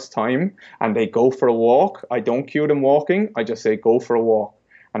first time and they go for a walk, I don't cue them walking. I just say, go for a walk.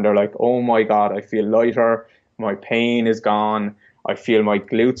 And they're like, oh my God, I feel lighter. My pain is gone. I feel my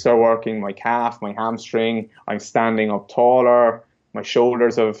glutes are working, my calf, my hamstring. I'm standing up taller. My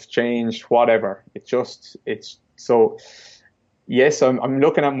shoulders have changed, whatever. It's so, yes, I'm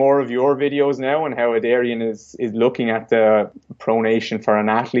looking at more of your videos now and how Adrian is looking at the pronation for an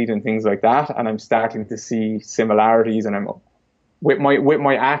athlete and things like that. And I'm starting to see similarities. And I'm with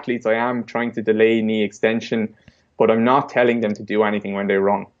my athletes, I am trying to delay knee extension, but I'm not telling them to do anything when they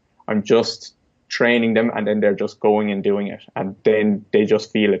run. I'm just training them, and then they're just going and doing it. And then they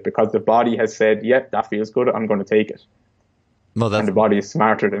just feel it because the body has said, yep, that feels good. I'm going to take it. Well, and the body is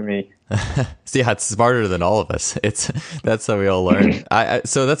smarter than me. Yeah, it's smarter than all of us. That's how we all learn.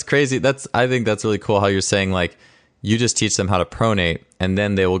 So that's crazy. I think that's really cool how you're saying, like, you just teach them how to pronate, and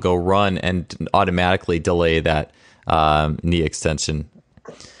then they will go run and automatically delay that knee extension.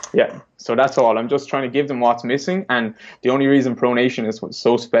 Yeah. So that's all. I'm just trying to give them what's missing. And the only reason pronation is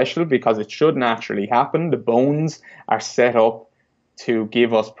so special because it should naturally happen. The bones are set up to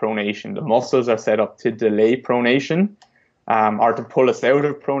give us pronation. The muscles are set up to delay pronation, or to pull us out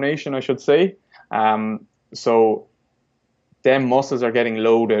of pronation, I should say. So them muscles are getting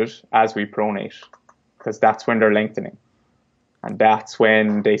loaded as we pronate because that's when they're lengthening. And that's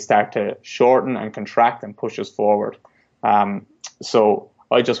when they start to shorten and contract and push us forward. So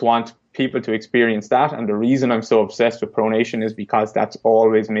I just want people to experience that. And the reason I'm so obsessed with pronation is because that's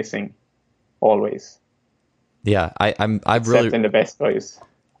always missing. Always. Yeah, I've really, except in the best guys.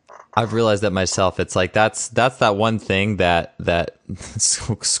 I've realized that myself. It's like that's that one thing that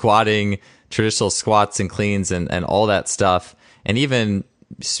squatting, traditional squats and cleans and all that stuff, and even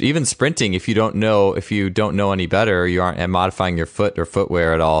sprinting, if you don't know any better, or you aren't modifying your foot or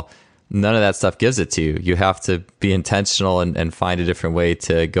footwear at all, none of that stuff gives it to you. You have to be intentional and find a different way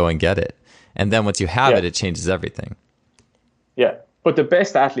to go and get it. And then once you have it changes everything. Yeah. But the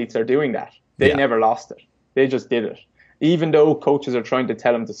best athletes are doing that. They never lost it. They just did it. Even though coaches are trying to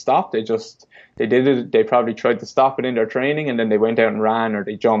tell them to stop, they did it. They probably tried to stop it in their training, and then they went out and ran, or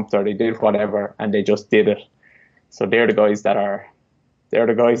they jumped, or they did whatever, and they just did it. So they're the guys that,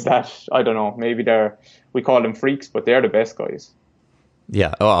 I don't know, maybe we call them freaks, but they're the best guys.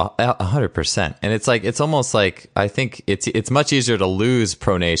 Yeah, 100%. And it's almost like, I think it's much easier to lose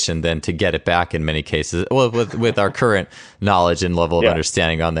pronation than to get it back in many cases. Well, with our current knowledge and level of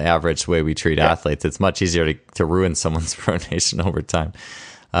understanding on the average way we treat athletes, it's much easier to ruin someone's pronation over time.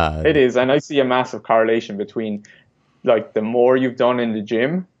 It is, and I see a massive correlation between, like, the more you've done in the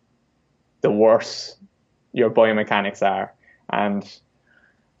gym, the worse your biomechanics are. And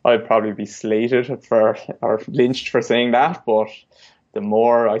I'd probably be slated or lynched for saying that, but the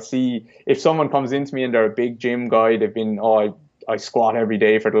more I see, if someone comes into me and they're a big gym guy, they've been, I squat every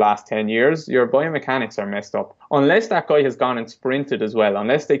day for the last 10 years, your biomechanics are messed up. Unless that guy has gone and sprinted as well,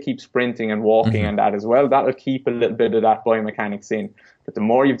 unless they keep sprinting and walking and that as well, that'll keep a little bit of that biomechanics in. But the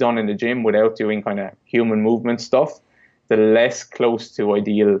more you've done in the gym without doing kind of human movement stuff, the less close to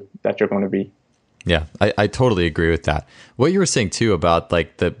ideal that you're going to be. Yeah, I totally agree with that. What you were saying too about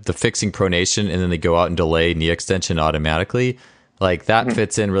like the fixing pronation and then they go out and delay knee extension automatically, like that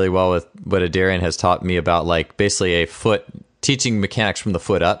fits in really well with what Adrian has taught me about, like basically teaching mechanics from the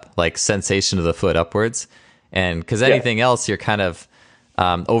foot up, like sensation of the foot upwards. And because anything else, you're kind of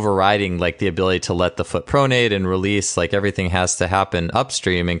overriding like the ability to let the foot pronate and release. Like everything has to happen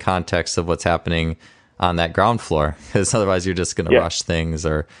upstream in context of what's happening on that ground floor, because otherwise you're just going to rush things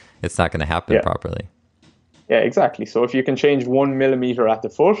or it's not going to happen properly. Yeah, exactly. So if you can change 1 millimeter at the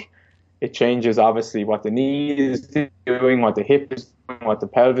foot, it changes obviously what the knee is doing, what the hip is doing, what the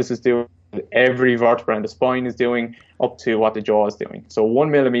pelvis is doing, every vertebra in the spine is doing, up to what the jaw is doing. So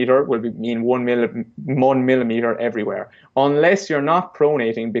 1 millimeter will mean 1 millimeter everywhere, unless you're not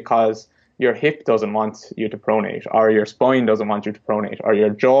pronating because your hip doesn't want you to pronate, or your spine doesn't want you to pronate, or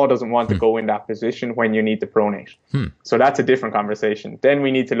your jaw doesn't want to go in that position when you need to pronate. So that's a different conversation. Then we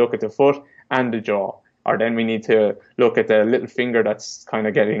need to look at the foot and the jaw, or then we need to look at the little finger that's kind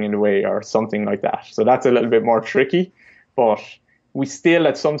of getting in the way or something like that. So that's a little bit more tricky, but we still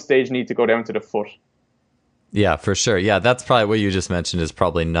at some stage need to go down to the foot. Yeah, for sure. Yeah, that's probably what you just mentioned is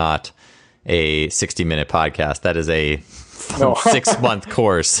probably not a 60-minute podcast. That is a No. 6-month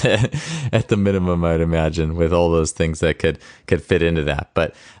course at the minimum, I'd imagine, with all those things that could fit into that.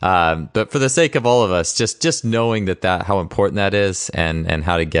 But for the sake of all of us, just knowing that how important that is, and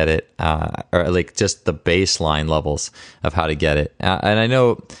how to get it, or like just the baseline levels of how to get it. And I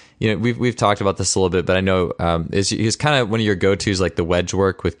know, we've talked about this a little bit, but I know is kind of one of your go-tos, like the wedge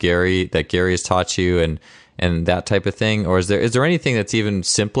work with Gary that Gary has taught you, and that type of thing. Or is there anything that's even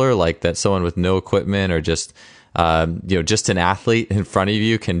simpler, like that someone with no equipment or just just an athlete in front of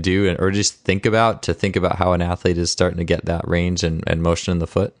you can do, or just think about how an athlete is starting to get that range and motion in the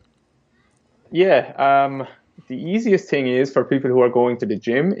foot? Yeah. The easiest thing is for people who are going to the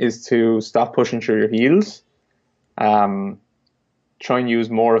gym is to stop pushing through your heels. Try and use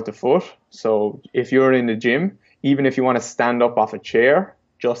more of the foot. So if you're in the gym, even if you want to stand up off a chair,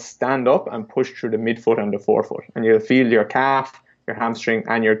 just stand up and push through the midfoot and the forefoot, and you'll feel your calf, your hamstring,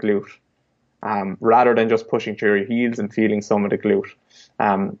 and your glute. Rather than just pushing through your heels and feeling some of the glute.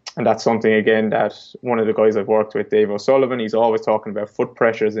 And that's something, again, that one of the guys I've worked with, Dave O'Sullivan, he's always talking about foot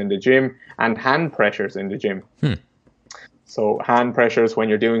pressures in the gym and hand pressures in the gym. So hand pressures, when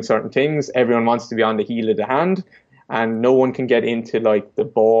you're doing certain things, everyone wants to be on the heel of the hand, and no one can get into like the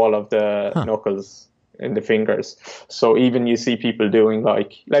ball of the knuckles in the fingers. So even you see people doing,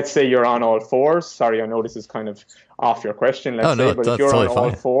 like, let's say you're on all fours. Sorry, I know this is kind of off your question. But if you're on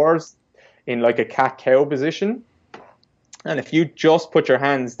all fours, in like a cat-cow position, and if you just put your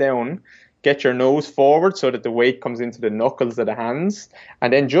hands down, get your nose forward so that the weight comes into the knuckles of the hands,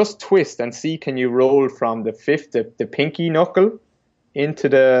 and then just twist and see, can you roll from the fifth, the pinky knuckle,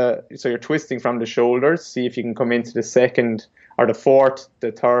 into so you're twisting from the shoulders, see if you can come into the second or the fourth,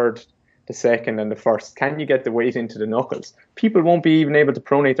 the third, the second, and the first. Can you get the weight into the knuckles? People won't be even able to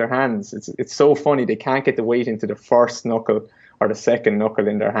pronate their hands. It's so funny, they can't get the weight into the first knuckle or the second knuckle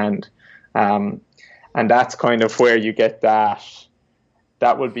in their hand. And that's kind of where you get that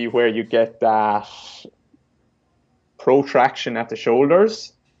would be where you get that protraction at the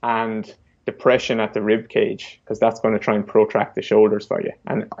shoulders and depression at the rib cage, because that's going to try and protract the shoulders for you.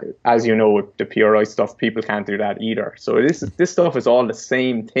 And as you know, with the PRI stuff, people can't do that either. So this stuff is all the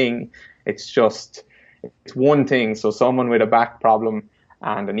same thing. It's one thing. So someone with a back problem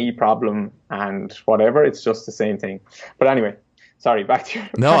and a knee problem and whatever, it's just the same thing. But anyway, sorry, back to your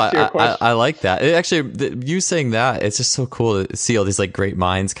question. I like that. You saying that, it's just so cool to see all these like great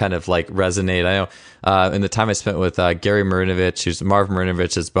minds kind of like resonate. I know in the time I spent with Gary Marinovich, who's Marv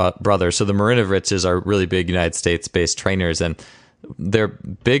Marinovich's brother. So the Marinoviches are really big United States based trainers, and their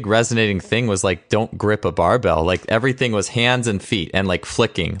big resonating thing was like, don't grip a barbell. Like everything was hands and feet and like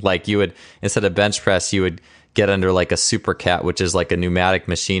flicking. Like you would, instead of bench press, you would get under like a SuperCat, which is like a pneumatic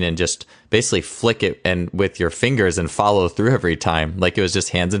machine, and just basically flick it and with your fingers and follow through every time. Like it was just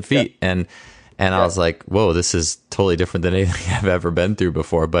hands and feet. Yeah. And I was like, whoa, this is totally different than anything I've ever been through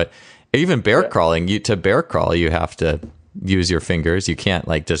before. But even bear crawling, to bear crawl, you have to use your fingers. You can't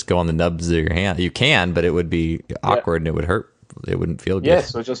like just go on the nubs of your hand. You can, but it would be awkward and it would hurt. It wouldn't feel good. Yeah,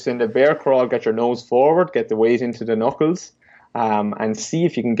 so just in the bear crawl, get your nose forward, get the weight into the knuckles, and see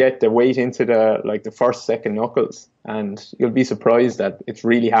if you can get the weight into the first, second knuckles. And you'll be surprised that it's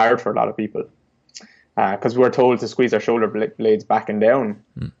really hard for a lot of people, because we're told to squeeze our shoulder blades back and down.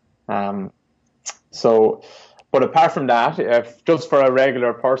 But apart from that, if just for a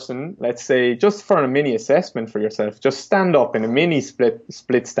regular person, let's say just for a mini assessment for yourself, just stand up in a mini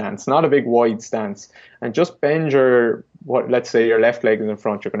split stance, not a big wide stance, and just bend let's say your left leg is in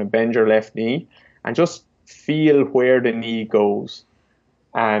front, you're going to bend your left knee and just feel where the knee goes.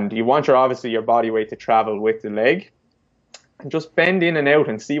 And you want obviously your body weight to travel with the leg, and just bend in and out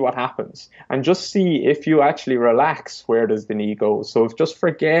and see what happens. And just see if you actually relax, where does the knee go? So just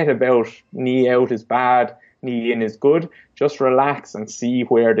forget about knee out is bad, knee in is good. Just relax and see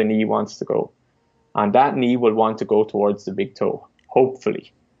where the knee wants to go. And that knee will want to go towards the big toe,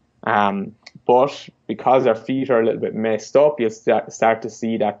 hopefully. But because our feet are a little bit messed up, you'll start to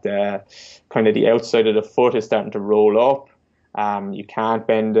see that the outside of the foot is starting to roll up. You can't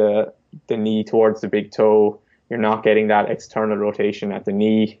bend the knee towards the big toe. You're not getting that external rotation at the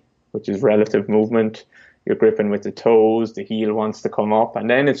knee, which is relative movement. You're gripping with the toes, the heel wants to come up. And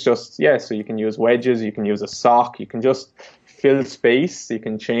then it's just, so you can use wedges, you can use a sock, you can just fill space, you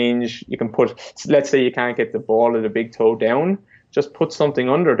can change, you can put, let's say you can't get the ball of the big toe down, just put something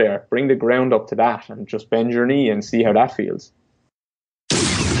under there, bring the ground up to that, and just bend your knee and see how that feels.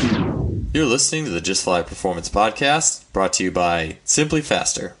 You're listening to the Just Fly Performance Podcast, brought to you by Simply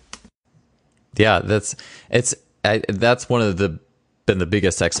Faster. Yeah, that's one of the been the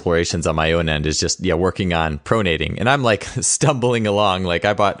biggest explorations on my own end is just working on pronating, and I'm like stumbling along. Like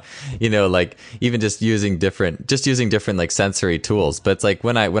I bought, like even just using different like sensory tools, but it's like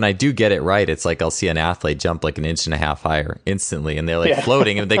when I do get it right, it's like I'll see an athlete jump like an inch and a half higher instantly, and they're like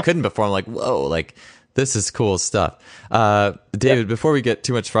floating, and they couldn't before. I'm like, whoa, like this is cool stuff. David, before we get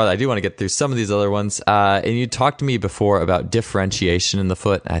too much farther, I do want to get through some of these other ones. And you talked to me before about differentiation in the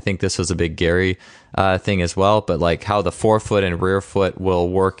foot. I think this was a big Gary thing as well, but like how the forefoot and rear foot will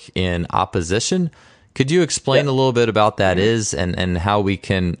work in opposition. Could you explain a little bit about that is and how we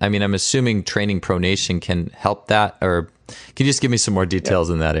can, I mean, I'm assuming training pronation can help that, or can you just give me some more details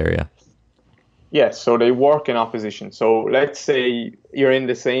in that area? Yes, so they work in opposition. So let's say you're in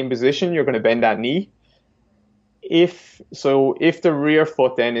the same position, you're going to bend that knee. If the rear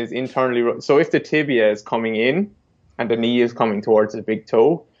foot then is internally, so if the tibia is coming in and the knee is coming towards the big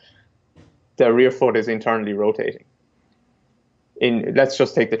toe, the rear foot is internally rotating. Let's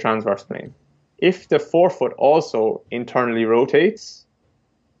just take the transverse plane. If the forefoot also internally rotates,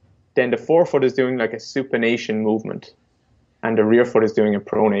 then the forefoot is doing like a supination movement, and the rear foot is doing a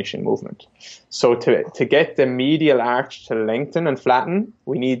pronation movement. So to get the medial arch to lengthen and flatten,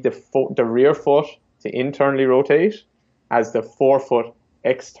 we need the rear foot to internally rotate as the forefoot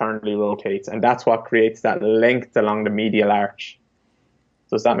externally rotates, and that's what creates that length along the medial arch.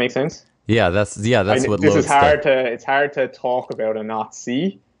 Does that make sense? Yeah, that's what this is hard it's hard to talk about and not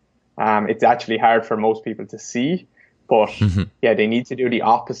see. It's actually hard for most people to see, but they need to do the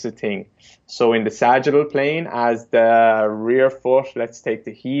opposite thing. So in the sagittal plane, as the rear foot, let's take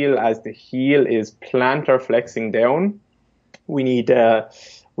the heel, as the heel is plantar flexing down, we need the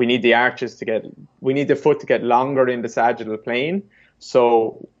foot to get longer in the sagittal plane.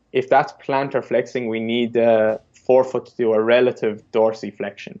 So if that's plantar flexing, we need the forefoot to do a relative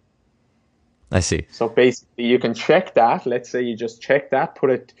dorsiflexion. I see. So basically you can check that. Let's say you just check that,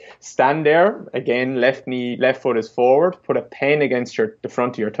 stand there. Again, left foot is forward, put a pen against the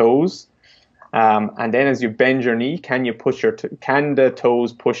front of your toes. And then as you bend your knee, can the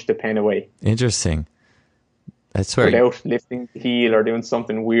toes push the pen away? Interesting. That's where without lifting the heel or doing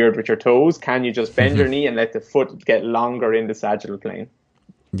something weird with your toes, can you just bend your knee and let the foot get longer in the sagittal plane?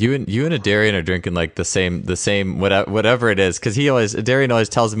 You and Darian are drinking like the same whatever it is, because Darian always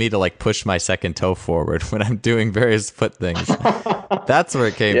tells me to like push my second toe forward when I'm doing various foot things. That's where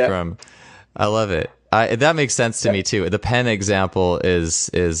it came from. I love it. That makes sense to me too. The pen example is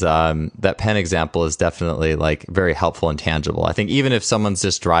definitely like very helpful and tangible. I think even if someone's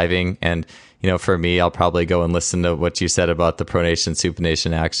just driving, and for me, I'll probably go and listen to what you said about the pronation,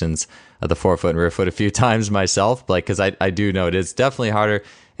 supination actions of the forefoot and rear foot a few times myself, like, because I do know it is definitely harder.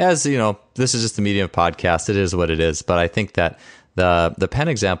 As this is just the medium of podcast. It is what it is. But I think that the pen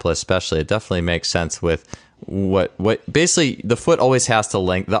example especially, it definitely makes sense with what basically the foot always has to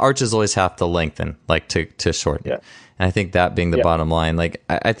the arches always have to lengthen, like to shorten. Yeah. And I think that being the bottom line, like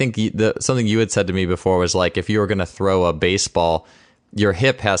I think something you had said to me before was like, if you were going to throw a baseball, your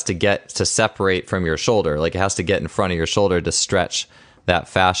hip has to get to separate from your shoulder. Like it has to get in front of your shoulder to stretch that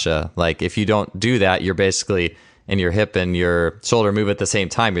fascia. Like if you don't do that, you're basically, and your hip and your shoulder move at the same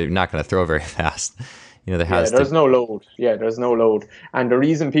time, you're not going to throw very fast. There's no load. Yeah, there's no load. And the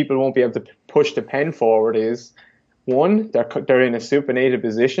reason people won't be able to push the pen forward is, one, they're in a supinated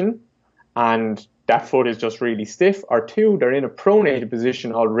position and that foot is just really stiff, or two, they're in a pronated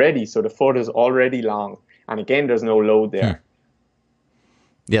position already, so the foot is already long. And again, there's no load there.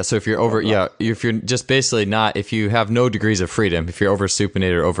 Yeah, so if you're if you're just basically not, if you have no degrees of freedom, if you're over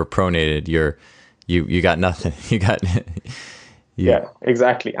supinated or over pronated, you got nothing. Yeah,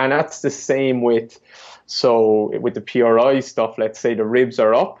 exactly. And that's the same with the PRI stuff. Let's say the ribs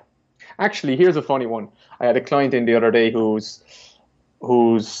are up. Actually, here's a funny one. I had a client in the other day who's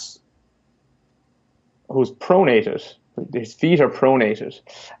pronated. His feet are pronated,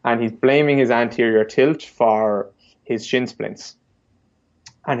 and he's blaming his anterior tilt for his shin splints,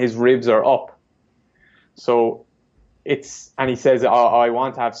 and his ribs are up. So and he says, I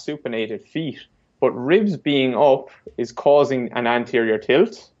want to have supinated feet. But ribs being up is causing an anterior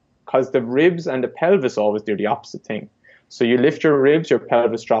tilt, because the ribs and the pelvis always do the opposite thing. So you lift your ribs, your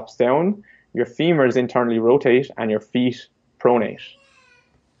pelvis drops down, your femurs internally rotate, and your feet pronate.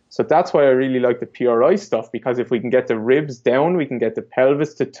 So that's why I really like the PRI stuff, because if we can get the ribs down, we can get the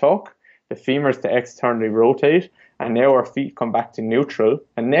pelvis to tuck, the femurs to externally rotate, and now our feet come back to neutral,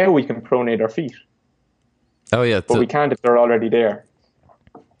 and now we can pronate our feet. Oh yeah. But we can't if they're already there.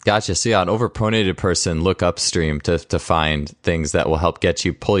 Gotcha. So yeah, an overpronated person, look upstream to find things that will help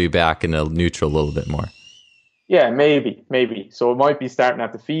pull you back into neutral a little bit more. Yeah, maybe. So it might be starting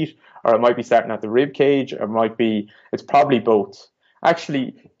at the feet, or it might be starting at the rib cage, or it's probably both.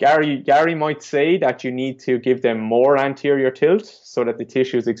 Actually, Gary might say that you need to give them more anterior tilt so that the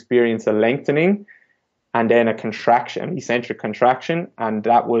tissues experience a lengthening and then a contraction, an eccentric contraction, and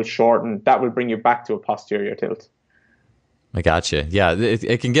that will bring you back to a posterior tilt. I gotcha. Yeah,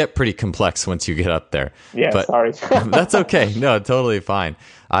 it can get pretty complex once you get up there. Yeah, but sorry. That's okay. No, totally fine.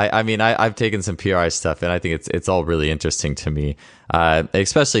 I mean, I've taken some PRI stuff, and I think it's all really interesting to me,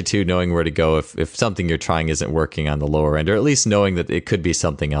 especially too knowing where to go if something you're trying isn't working on the lower end, or at least knowing that it could be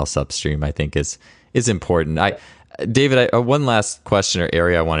something else upstream. I think is important. David, one last question or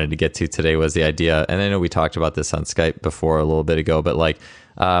area I wanted to get to today was the idea, and I know we talked about this on Skype before a little bit ago, but like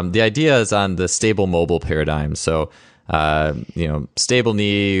the idea is on the stable mobile paradigm. So stable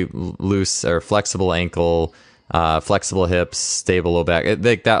knee, loose or flexible ankle, flexible hips, stable low back.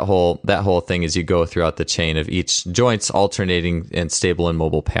 Like that whole thing as you go throughout the chain of each joints alternating in stable and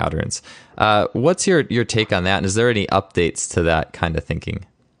mobile patterns. What's your take on that? And is there any updates to that kind of thinking?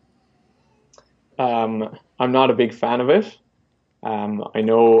 I'm not a big fan of it. I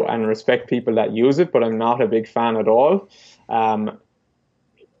know and respect people that use it, but I'm not a big fan at all.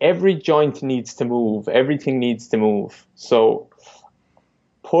 Every joint needs to move. Everything needs to move. So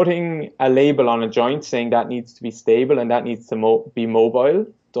putting a label on a joint saying that needs to be stable and that needs to be mobile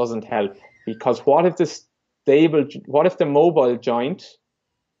doesn't help. Because what if the mobile joint,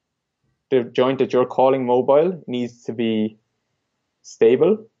 the joint that you're calling mobile, needs to be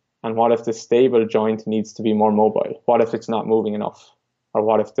stable? And what if the stable joint needs to be more mobile? What if it's not moving enough? Or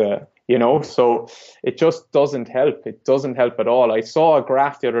what if so it just doesn't help. It doesn't help at all. I saw a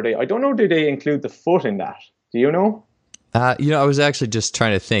graph the other day. I don't know, do they include the foot in that? Do you know? I was actually just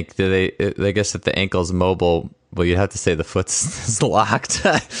trying to think. I guess if the ankle's mobile, well, you'd have to say the foot's locked.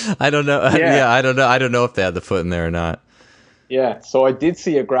 I don't know. Yeah, I don't know. I don't know if they had the foot in there or not. Yeah, so I did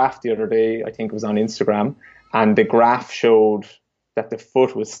see a graph the other day. I think it was on Instagram. And the graph showed that the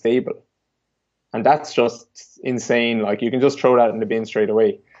foot was stable. And that's just insane. Like, you can just throw that in the bin straight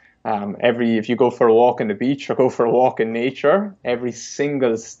away. If you go for a walk on the beach or go for a walk in nature, every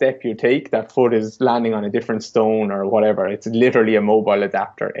single step you take, that foot is landing on a different stone or whatever. It's literally a mobile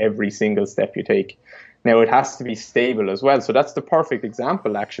adapter every single step you take. Now, it has to be stable as well. So that's the perfect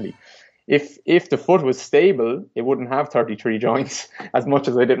example, actually. If the foot was stable, it wouldn't have 33 joints, as much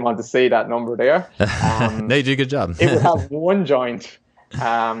as I didn't want to say that number there. No, you did a good job. It would have one joint.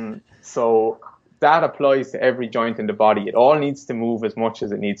 So that applies to every joint in the body. It all needs to move as much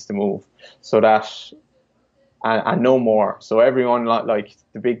as it needs to move. So that, and no more. So everyone, like,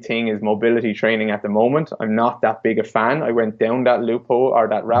 the big thing is mobility training at the moment. I'm not that big a fan. I went down that loophole or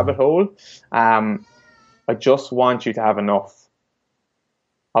that rabbit hole. I just want you to have enough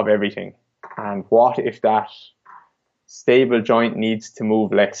of everything. And what if that stable joint needs to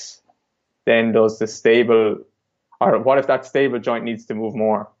move less? Then does the stable, or what if that stable joint needs to move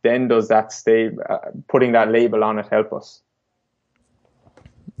more? Then does that putting that label on it help us?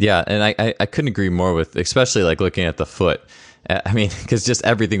 Yeah, and I couldn't agree more with, especially like looking at the foot. I mean, because just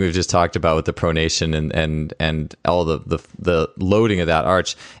everything we've just talked about with the pronation and all the loading of that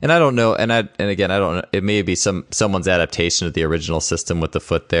arch, and I don't know, and again, I don't know, it may be someone's adaptation of the original system with the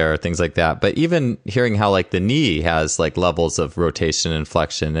foot there, or things like that. But even hearing how like the knee has like levels of rotation and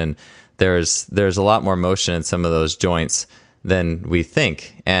flexion, and there's a lot more motion in some of those joints than we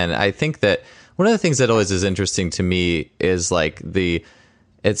think. And I think that one of the things that always is interesting to me is like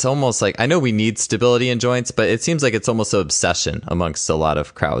it's almost like, I know we need stability in joints, but it seems like it's almost an obsession amongst a lot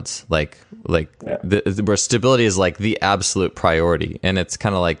of crowds. Where stability is like the absolute priority. And it's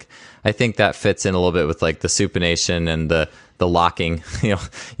kind of like, I think that fits in a little bit with like the supination and the locking.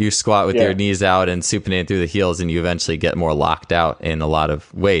 You squat with your knees out and supinate through the heels, and you eventually get more locked out in a lot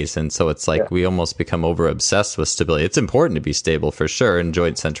of ways. And so it's like we almost become over obsessed with stability. It's important to be stable for sure, and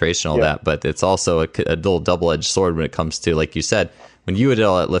joint centration, all that, but it's also a little double-edged sword when it comes to, like you said, when you do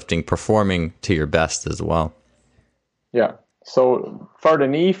all that lifting, performing to your best as well. Yeah. So for the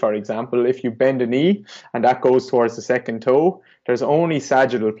knee, for example, if you bend the knee and that goes towards the second toe, there's only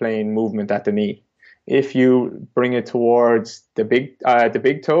sagittal plane movement at the knee. If you bring it towards the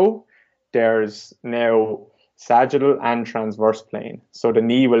big toe, there's now sagittal and transverse plane. So the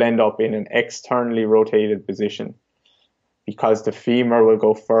knee will end up in an externally rotated position because the femur will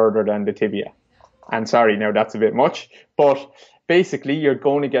go further than the tibia. And sorry, now that's a bit much, but basically you're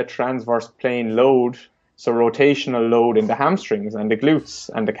going to get transverse plane load, so rotational load in the hamstrings and the glutes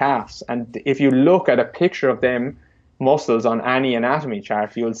and the calves. And if you look at a picture of them muscles on any anatomy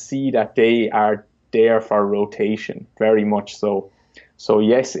chart, you'll see that they are there for rotation, very much so. So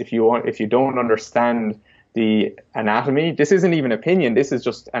yes, if you don't understand the anatomy, this isn't even opinion, this is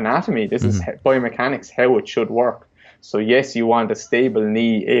just anatomy, this is biomechanics, how it should work. So yes, you want a stable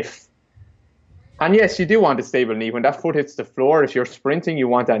knee and yes, you do want a stable knee. When that foot hits the floor, if you're sprinting, you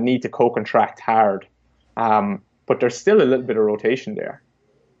want that knee to co-contract hard. But there's still a little bit of rotation there.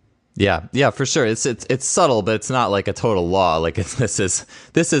 Yeah, for sure. It's subtle, but it's not like a total law. Like this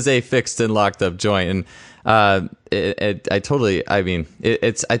is a fixed and locked up joint. And I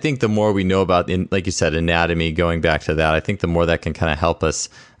think the more we know about, like you said, anatomy, going back to that, I think the more that can kind of help us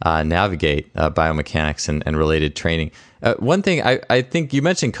navigate biomechanics and related training. One thing I think you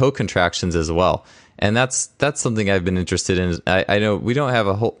mentioned co-contractions as well, and that's something I've been interested in. I know we don't have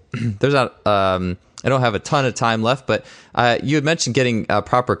a whole there's not I don't have a ton of time left, but you had mentioned getting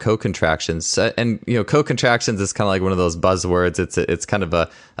proper co-contractions, and co-contractions is kind of like one of those buzzwords. It's kind of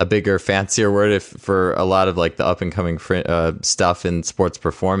a bigger, fancier word for a lot of like the up and coming stuff in sports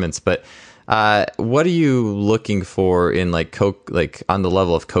performance. But what are you looking for in like on the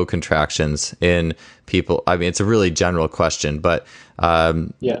level of co-contractions in people? I mean, it's a really general question, but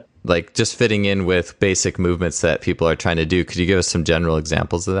like just fitting in with basic movements that people are trying to do. Could you give us some general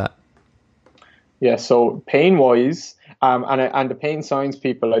examples of that? Yeah, so pain-wise, and the pain science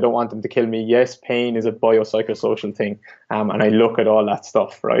people, I don't want them to kill me. Yes, pain is a biopsychosocial thing, and I look at all that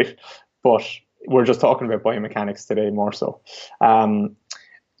stuff, right? But we're just talking about biomechanics today more so.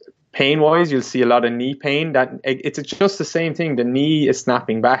 Pain-wise, you'll see a lot of knee pain. That it's just the same thing. The knee is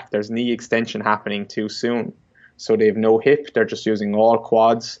snapping back. There's knee extension happening too soon. So they have no hip. They're just using all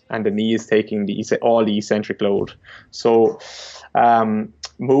quads, and the knee is taking all the eccentric load. So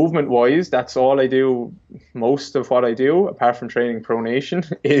movement-wise, that's all I do. Most of what I do, apart from training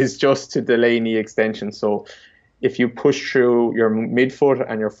pronation, is just to delay knee extension. So if you push through your midfoot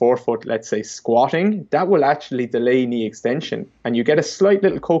and your forefoot, let's say squatting, that will actually delay knee extension. And you get a slight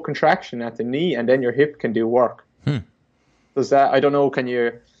little co-contraction at the knee, and then your hip can do work. Does that, I don't know, can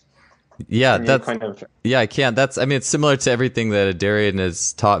you... Yeah, I can't. It's similar to everything that Darian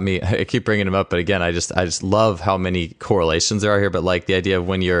has taught me. I keep bringing him up, but again, I just love how many correlations there are here. But like the idea of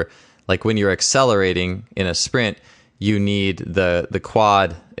when you're accelerating in a sprint, you need the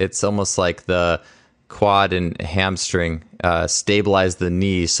quad. It's almost like the quad and hamstring stabilize the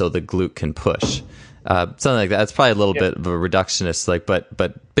knee so the glute can push. Something like that. It's probably a little bit of a reductionist,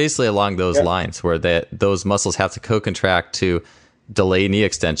 but basically along those lines where those muscles have to co-contract to delay knee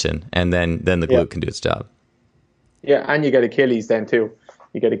extension, and then the glute can do its job. Yeah, and you get Achilles then too.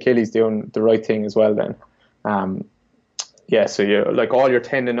 You get Achilles doing the right thing as well then. So you like all your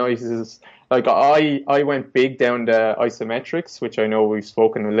tendonitis. Like I went big down the isometrics, which I know we've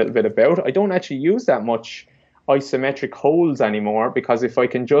spoken a little bit about. I don't actually use that much isometric holds anymore, because if I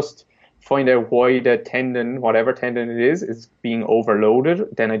can just find out why the tendon, whatever tendon it is being overloaded,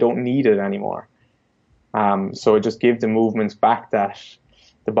 then I don't need it anymore. So I just give the movements back that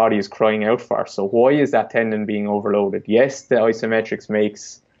the body is crying out for. So why is that tendon being overloaded? Yes, the isometrics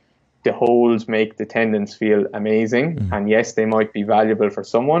makes the holds make the tendons feel amazing. And yes, they might be valuable for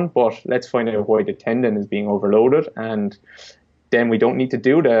someone, but let's find out why the tendon is being overloaded. And then we don't need to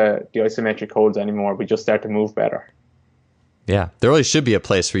do the isometric holds anymore. We just start to move better. Yeah, there really should be a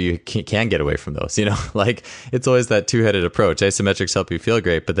place where you can get away from those, like it's always that two-headed approach. Isometrics help you feel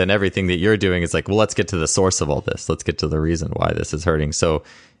great, but then everything that you're doing is like, well, let's get to the source of all this. Let's get to the reason why this is hurting. So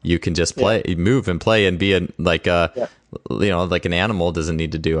you can just move and play and be like an animal doesn't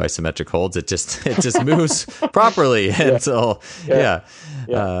need to do isometric holds. It just moves properly until,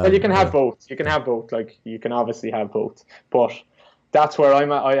 Well, you can have both. You can have both. Like you can obviously have both, but that's where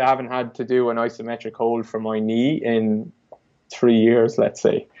I'm at. I haven't had to do an isometric hold for my knee in 3 years, let's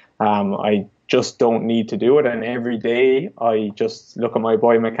say. I just don't need to do it, and every day I just look at my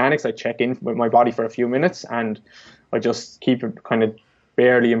biomechanics. I check in with my body for a few minutes, and I just keep it kind of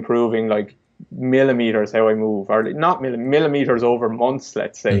barely improving, like millimeters how I move, or not millimeters over months,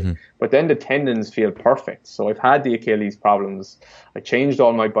 let's say. But then the tendons feel perfect. So I've had the Achilles problems. I changed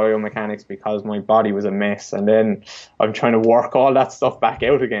all my biomechanics because my body was a mess, and then I'm trying to work all that stuff back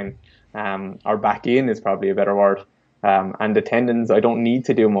out again, or back in is probably a better word. And the tendons, I don't need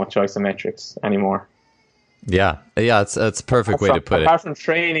to do much isometrics anymore. Yeah, it's a perfect way to put it. Apart from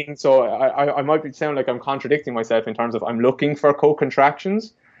training, so I might sound like I'm contradicting myself in terms of I'm looking for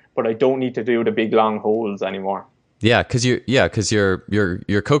co-contractions, but I don't need to do the big long holds anymore. Yeah, because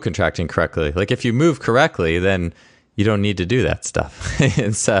you're co-contracting correctly. Like if you move correctly, then you don't need to do that stuff.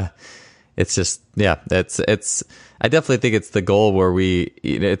 It's just it's. I definitely think it's the goal where I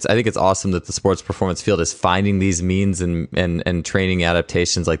think it's awesome that the sports performance field is finding these means and training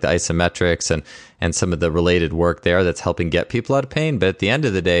adaptations like the isometrics and some of the related work there that's helping get people out of pain. But at the end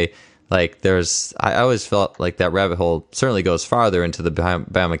of the day, Like I always felt like that rabbit hole certainly goes farther into the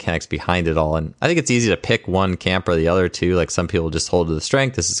biomechanics behind it all. And I think it's easy to pick one camp or the other too. Like some people just hold to the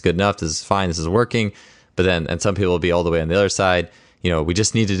strength. This is good enough. This is fine. This is working. But then, and some people will be all the way on the other side. We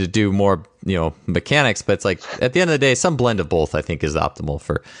just needed to do more, mechanics. But it's like at the end of the day, some blend of both I think is optimal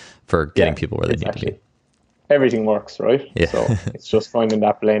for getting people where they need to be. Everything works, right? Yeah. So it's just finding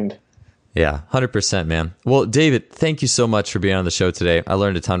that blend. Yeah, 100%, man. Well, David, thank you so much for being on the show today. I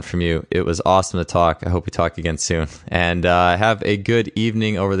learned a ton from you. It was awesome to talk. I hope we talk again soon. And have a good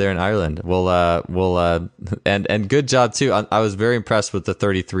evening over there in Ireland. We'll and good job too. I was very impressed with the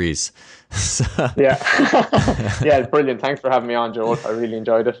 33s. Yeah, yeah, it's brilliant. Thanks for having me on, Joel. I really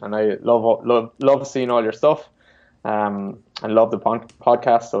enjoyed it, and I love seeing all your stuff. And love the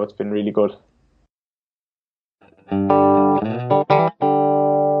podcast. So it's been really good.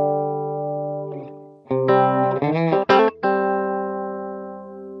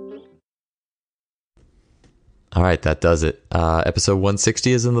 All right, that does it. Episode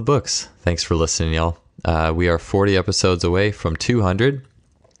 160 is in the books. Thanks for listening, y'all. We are 40 episodes away from 200,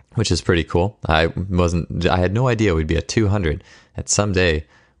 which is pretty cool. I had no idea we'd be at 200 at some day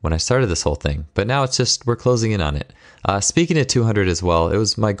when I started this whole thing, but now it's just, we're closing in on it. Speaking of 200 as well, it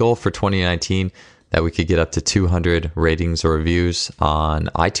was my goal for 2019 that we could get up to 200 ratings or reviews on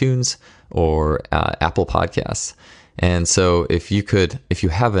iTunes or Apple Podcasts. And so if you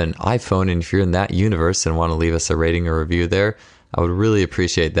have an iPhone and if you're in that universe and want to leave us a rating or review there, I would really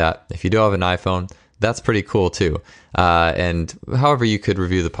appreciate that. If you do have an iPhone, that's pretty cool too. And however you could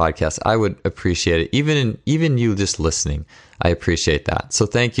review the podcast, I would appreciate it. Even you just listening, I appreciate that. So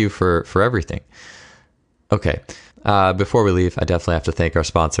thank you for everything. Okay. Before we leave, I definitely have to thank our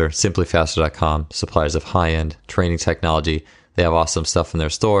sponsor, SimplyFaster.com, suppliers of high-end training technology. They have awesome stuff in their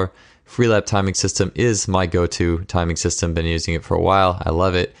store. Freelab timing system is my go-to timing system. Been using it for a while. I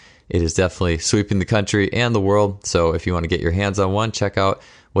love it. It is definitely sweeping the country and the world. So if you want to get your hands on one, check out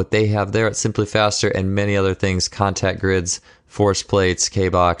what they have there at Simply Faster and many other things, contact grids, force plates,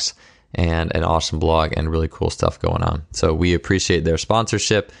 K-Box, and an awesome blog and really cool stuff going on. So we appreciate their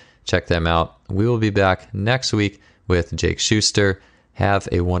sponsorship. Check them out. We will be back next week with Jake Schuster. Have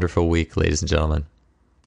a wonderful week, ladies and gentlemen.